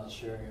gospel but not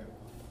sharing it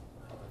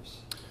with others.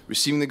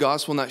 Receiving the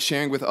gospel, not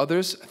sharing with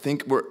others. I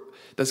think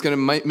that's going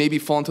to maybe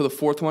fall into the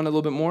fourth one a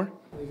little bit more.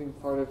 Leaving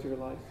part of your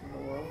life in the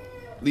world.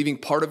 Leaving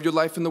part of your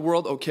life in the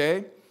world,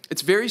 okay.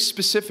 It's very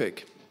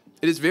specific.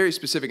 It is very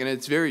specific, and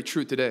it's very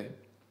true today.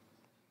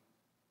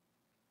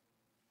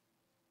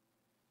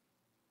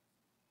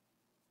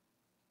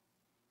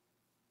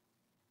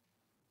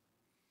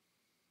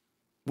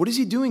 What is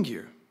he doing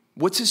here?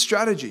 What's his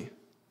strategy?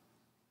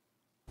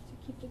 To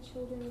keep the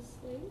children as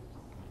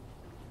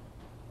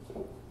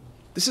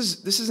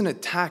slaves? This is an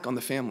attack on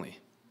the family.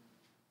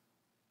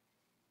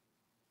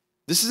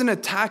 This is an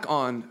attack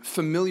on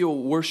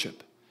familial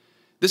worship.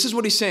 This is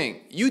what he's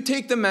saying. You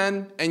take the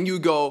men and you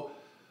go,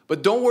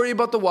 But don't worry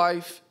about the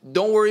wife.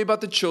 Don't worry about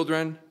the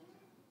children.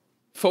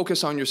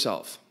 Focus on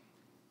yourself.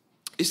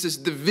 It's this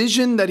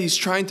division that he's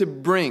trying to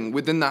bring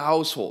within the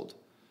household.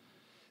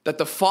 That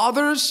the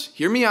fathers,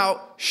 hear me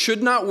out,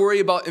 should not worry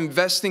about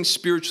investing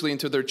spiritually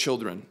into their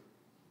children.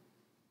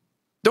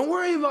 Don't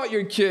worry about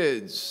your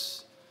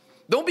kids.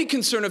 Don't be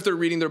concerned if they're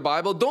reading their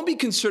Bible. Don't be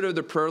concerned of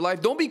their prayer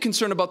life. Don't be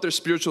concerned about their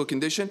spiritual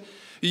condition.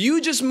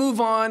 You just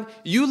move on.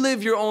 You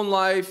live your own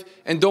life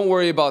and don't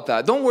worry about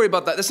that. Don't worry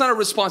about that. That's not a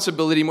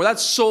responsibility anymore.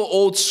 That's so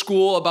old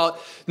school about,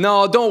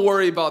 no, don't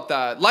worry about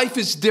that. Life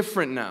is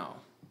different now.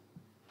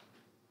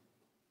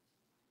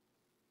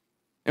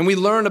 And we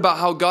learn about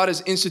how God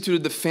has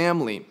instituted the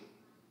family,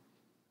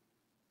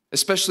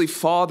 especially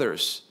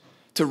fathers,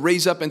 to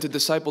raise up and to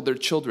disciple their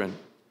children.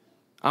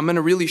 I'm going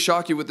to really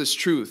shock you with this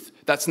truth.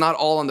 That's not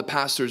all on the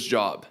pastor's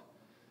job.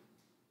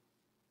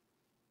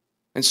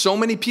 And so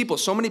many people,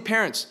 so many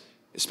parents,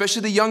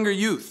 especially the younger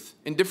youth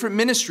in different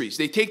ministries,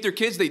 they take their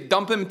kids, they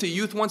dump them into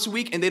youth once a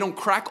week, and they don't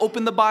crack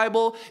open the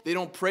Bible, they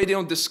don't pray, they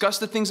don't discuss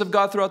the things of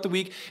God throughout the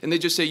week, and they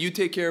just say, you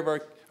take care of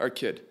our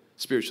kid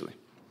spiritually.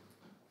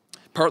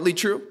 Partly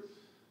true,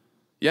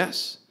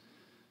 yes.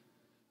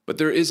 But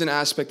there is an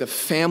aspect of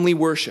family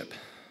worship,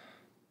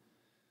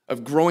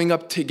 of growing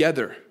up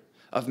together,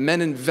 of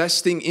men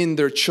investing in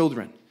their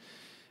children.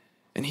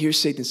 And here's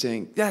Satan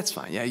saying, that's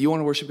fine. Yeah, you want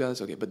to worship God,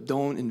 that's okay, but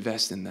don't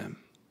invest in them.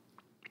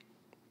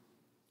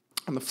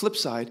 On the flip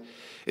side,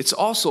 it's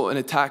also an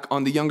attack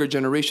on the younger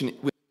generation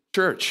within the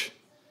church.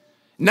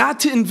 Not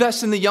to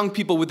invest in the young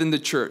people within the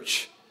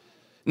church.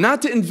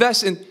 Not to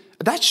invest in,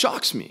 that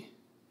shocks me.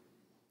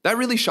 That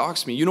really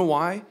shocks me. You know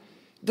why?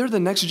 They're the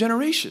next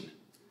generation.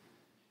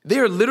 They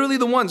are literally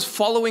the ones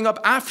following up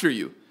after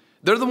you.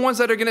 They're the ones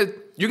that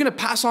you're going to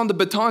pass on the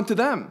baton to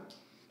them.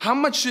 How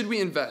much should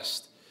we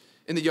invest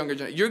in the younger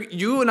generation?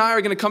 You and I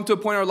are going to come to a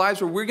point in our lives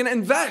where we're going to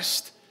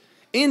invest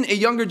in a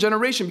younger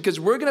generation because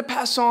we're going to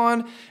pass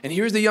on, and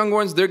here's the young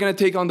ones, they're going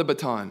to take on the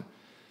baton.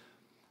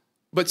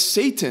 But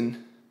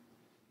Satan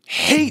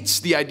hates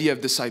the idea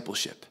of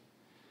discipleship.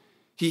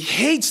 He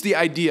hates the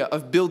idea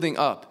of building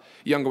up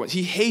younger ones.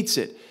 He hates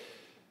it.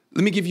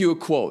 Let me give you a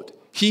quote.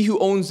 He who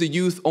owns the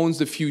youth owns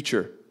the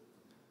future.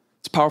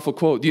 It's a powerful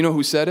quote. Do you know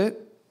who said it?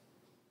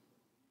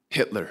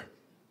 Hitler.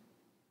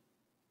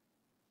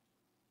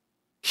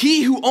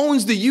 He who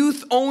owns the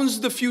youth owns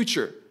the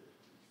future.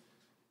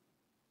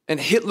 And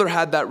Hitler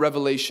had that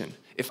revelation.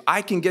 If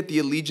I can get the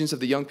allegiance of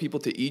the young people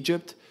to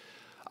Egypt,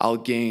 I'll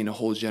gain a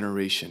whole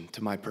generation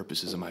to my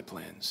purposes and my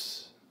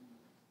plans.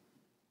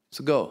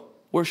 So go,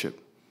 worship,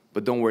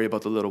 but don't worry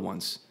about the little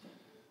ones.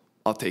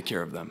 I'll take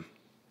care of them.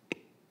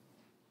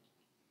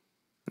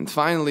 And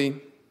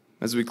finally,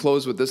 as we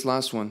close with this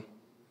last one,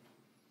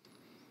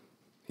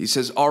 he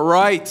says, all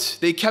right.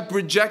 They kept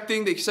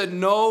rejecting. They said,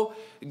 no,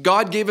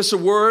 God gave us a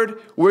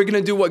word. We're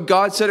going to do what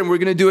God said, and we're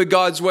going to do it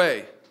God's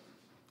way.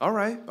 All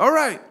right.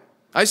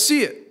 I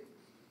see it.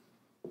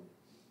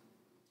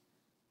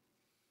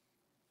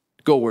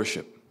 Go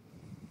worship.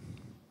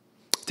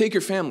 Take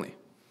your family.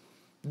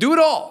 Do it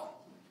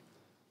all.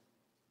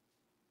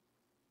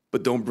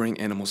 But don't bring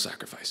animal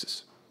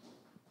sacrifices.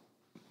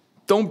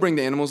 Don't bring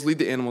the animals. Lead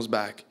the animals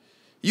back.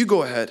 You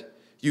go ahead.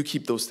 You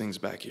keep those things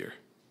back here.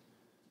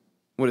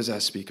 What does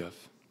that speak of?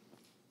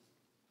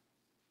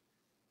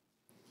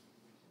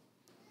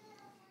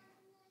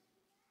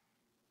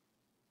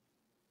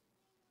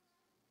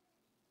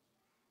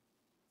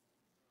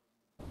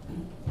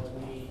 When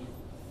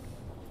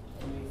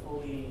we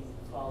fully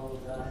follow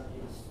God,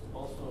 it's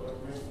also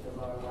a risk of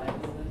our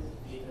livelihood,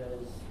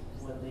 because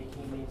when they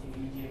came into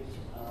Egypt,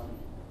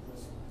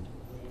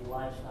 the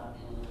livestock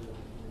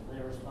were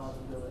their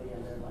responsibility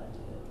and their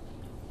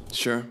livelihood.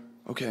 Sure.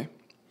 Okay.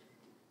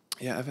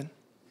 Yeah, Evan?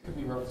 Could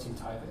be referencing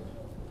tithing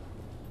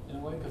in a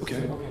way, because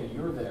Okay.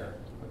 you're there,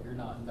 but you're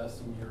not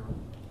investing your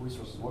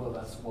resources, whether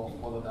that's wealth,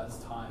 whether that's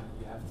time.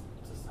 You have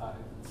to tithe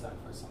and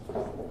sacrifice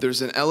something.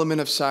 There's an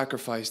element of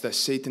sacrifice that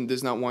Satan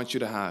does not want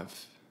you to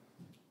have.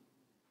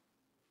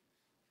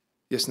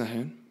 Yes,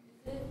 Nahan?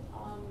 Is it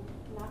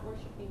not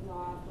worshiping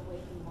God the way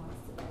He wants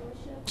to be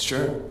worshipped?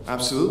 Sure.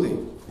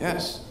 Absolutely.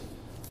 Yes.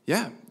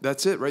 Yeah,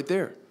 that's it right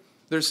there.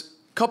 There's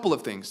a couple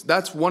of things.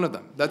 That's one of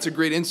them. That's a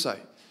great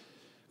insight.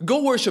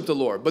 Go worship the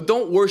Lord, but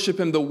don't worship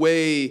Him the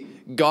way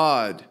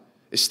God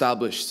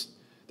established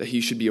that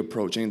He should be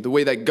approaching, the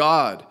way that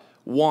God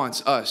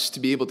wants us to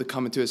be able to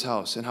come into His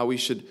house and how we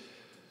should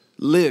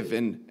live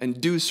and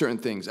do certain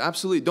things.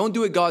 Absolutely. Don't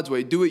do it God's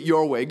way. Do it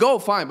your way. Go,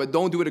 fine, but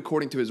don't do it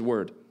according to His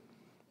word.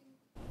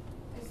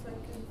 It's like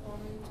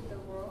conforming to the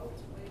world,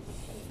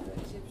 because the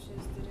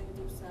Egyptians didn't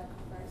do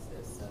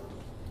sacrifices, so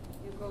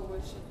you go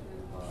worship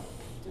Him, but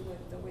do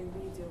it the way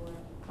we do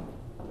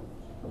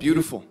it.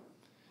 Beautiful.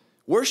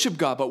 Worship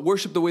God, but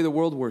worship the way the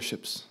world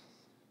worships.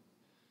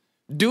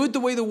 Do it the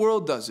way the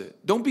world does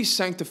it. Don't be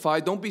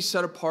sanctified. Don't be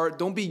set apart.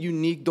 Don't be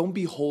unique. Don't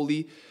be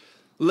holy.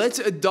 Let's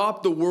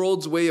adopt the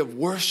world's way of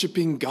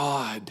worshiping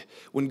God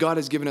when God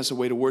has given us a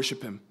way to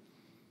worship Him.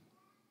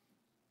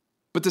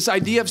 But this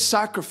idea of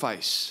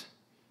sacrifice,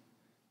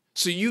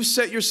 So you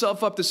set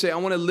yourself up to say, I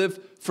want to live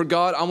for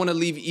God. I want to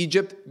leave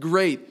Egypt.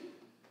 Great.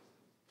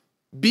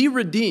 Be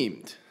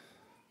redeemed,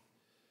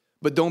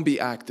 but don't be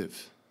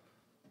active.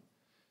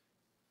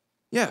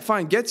 Yeah,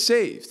 fine. Get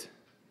saved,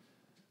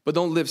 but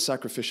don't live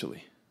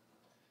sacrificially.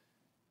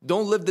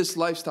 Don't live this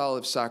lifestyle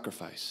of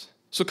sacrifice.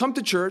 So come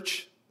to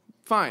church.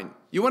 Fine.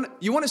 You want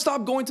to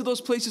stop going to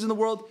those places in the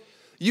world?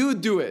 You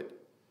do it.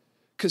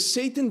 Because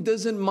Satan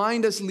doesn't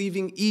mind us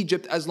leaving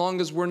Egypt as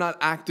long as we're not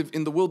active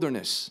in the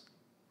wilderness.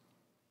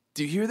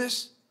 Do you hear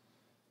this?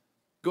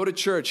 Go to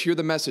church, hear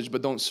the message,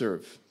 but don't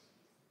serve.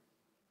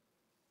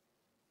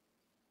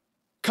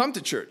 Come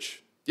to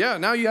church. Yeah,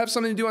 now you have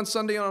something to do on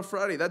Sunday and on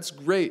Friday. That's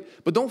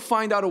great. But don't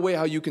find out a way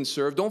how you can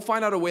serve. Don't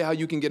find out a way how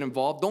you can get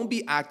involved. Don't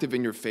be active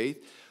in your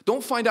faith.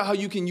 Don't find out how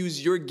you can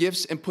use your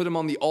gifts and put them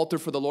on the altar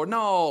for the Lord.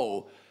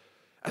 No.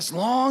 As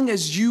long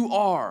as you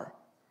are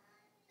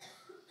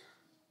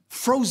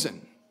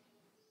frozen,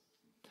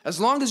 as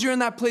long as you're in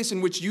that place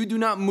in which you do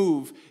not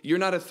move, you're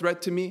not a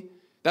threat to me,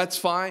 that's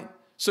fine.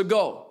 So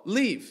go,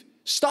 leave,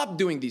 stop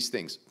doing these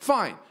things.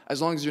 Fine, as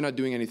long as you're not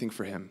doing anything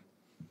for him.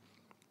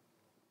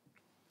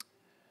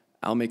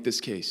 I'll make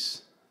this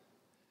case.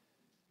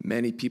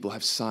 Many people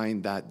have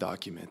signed that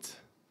document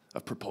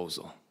of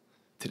proposal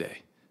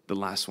today. The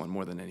last one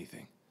more than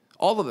anything.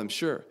 All of them,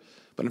 sure.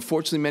 But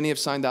unfortunately, many have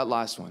signed that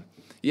last one.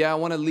 Yeah, I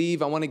want to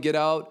leave. I want to get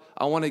out.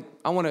 I want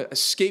to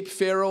escape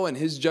Pharaoh and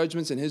his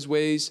judgments and his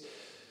ways.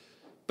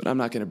 But I'm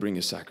not going to bring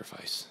a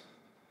sacrifice.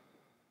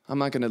 I'm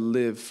not going to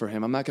live for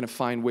him. I'm not going to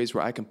find ways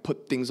where I can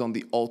put things on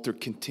the altar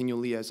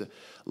continually as a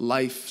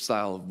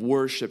lifestyle of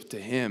worship to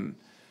him.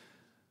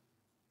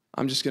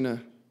 I'm just going to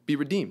be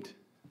redeemed.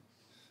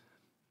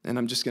 And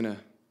I'm just going to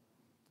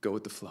go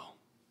with the flow.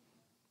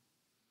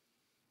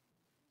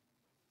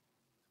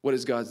 What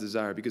is God's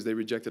desire? Because they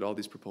rejected all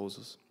these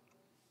proposals.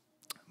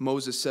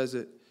 Moses says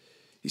it.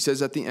 He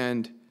says at the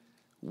end,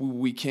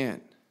 we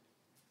can't.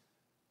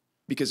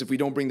 Because if we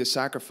don't bring the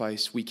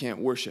sacrifice, we can't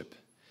worship.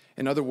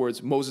 In other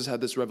words, Moses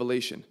had this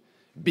revelation.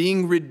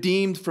 Being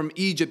redeemed from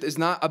Egypt is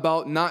not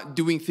about not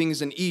doing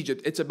things in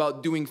Egypt. It's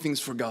about doing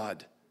things for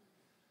God.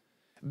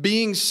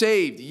 Being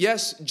saved,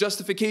 yes,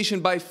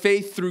 justification by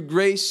faith through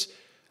grace,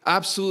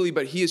 absolutely,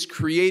 but he has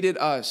created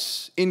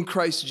us in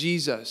Christ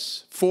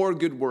Jesus for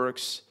good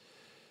works,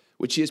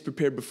 which he has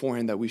prepared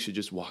beforehand that we should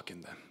just walk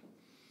in them.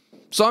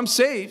 So I'm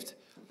saved,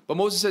 but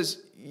Moses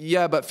says,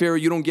 yeah, but Pharaoh,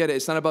 you don't get it.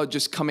 It's not about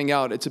just coming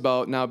out. It's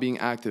about now being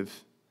active.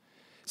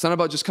 It's not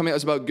about just coming out.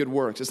 It's about good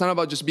works. It's not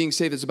about just being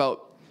saved. It's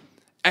about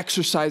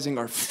exercising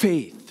our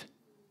faith.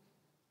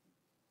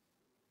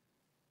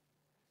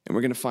 And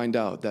we're going to find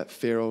out that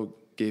Pharaoh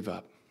gave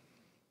up.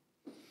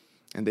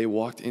 And they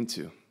walked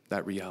into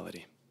that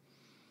reality.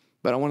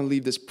 But I want to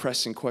leave this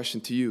pressing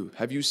question to you.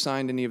 Have you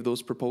signed any of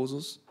those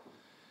proposals?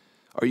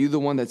 Are you the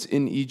one that's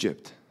in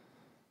Egypt,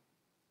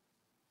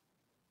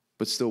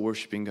 but still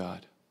worshiping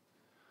God?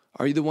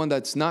 Are you the one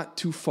that's not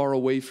too far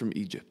away from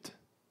Egypt?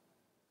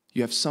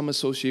 You have some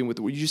association with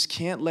it where you just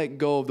can't let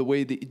go of the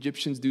way the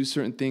Egyptians do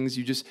certain things.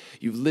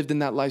 You've lived in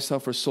that lifestyle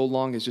for so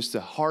long, it's just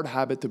a hard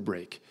habit to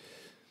break.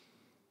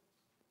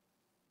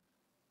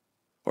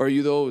 Or are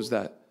you those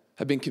that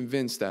have been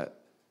convinced that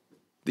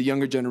the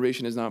younger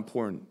generation is not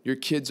important? Your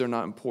kids are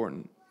not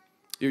important.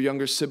 Your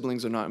younger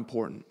siblings are not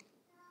important.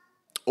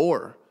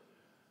 Or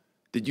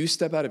did you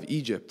step out of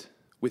Egypt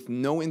with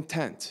no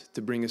intent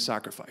to bring a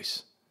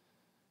sacrifice?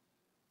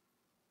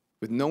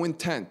 With no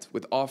intent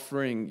with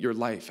offering your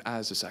life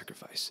as a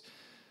sacrifice.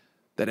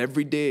 That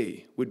every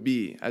day would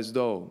be as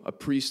though a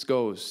priest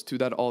goes to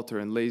that altar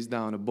and lays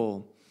down a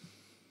bull.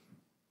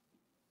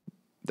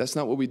 That's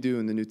not what we do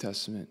in the New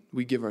Testament.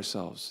 We give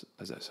ourselves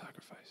as a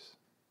sacrifice.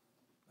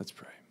 Let's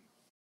pray.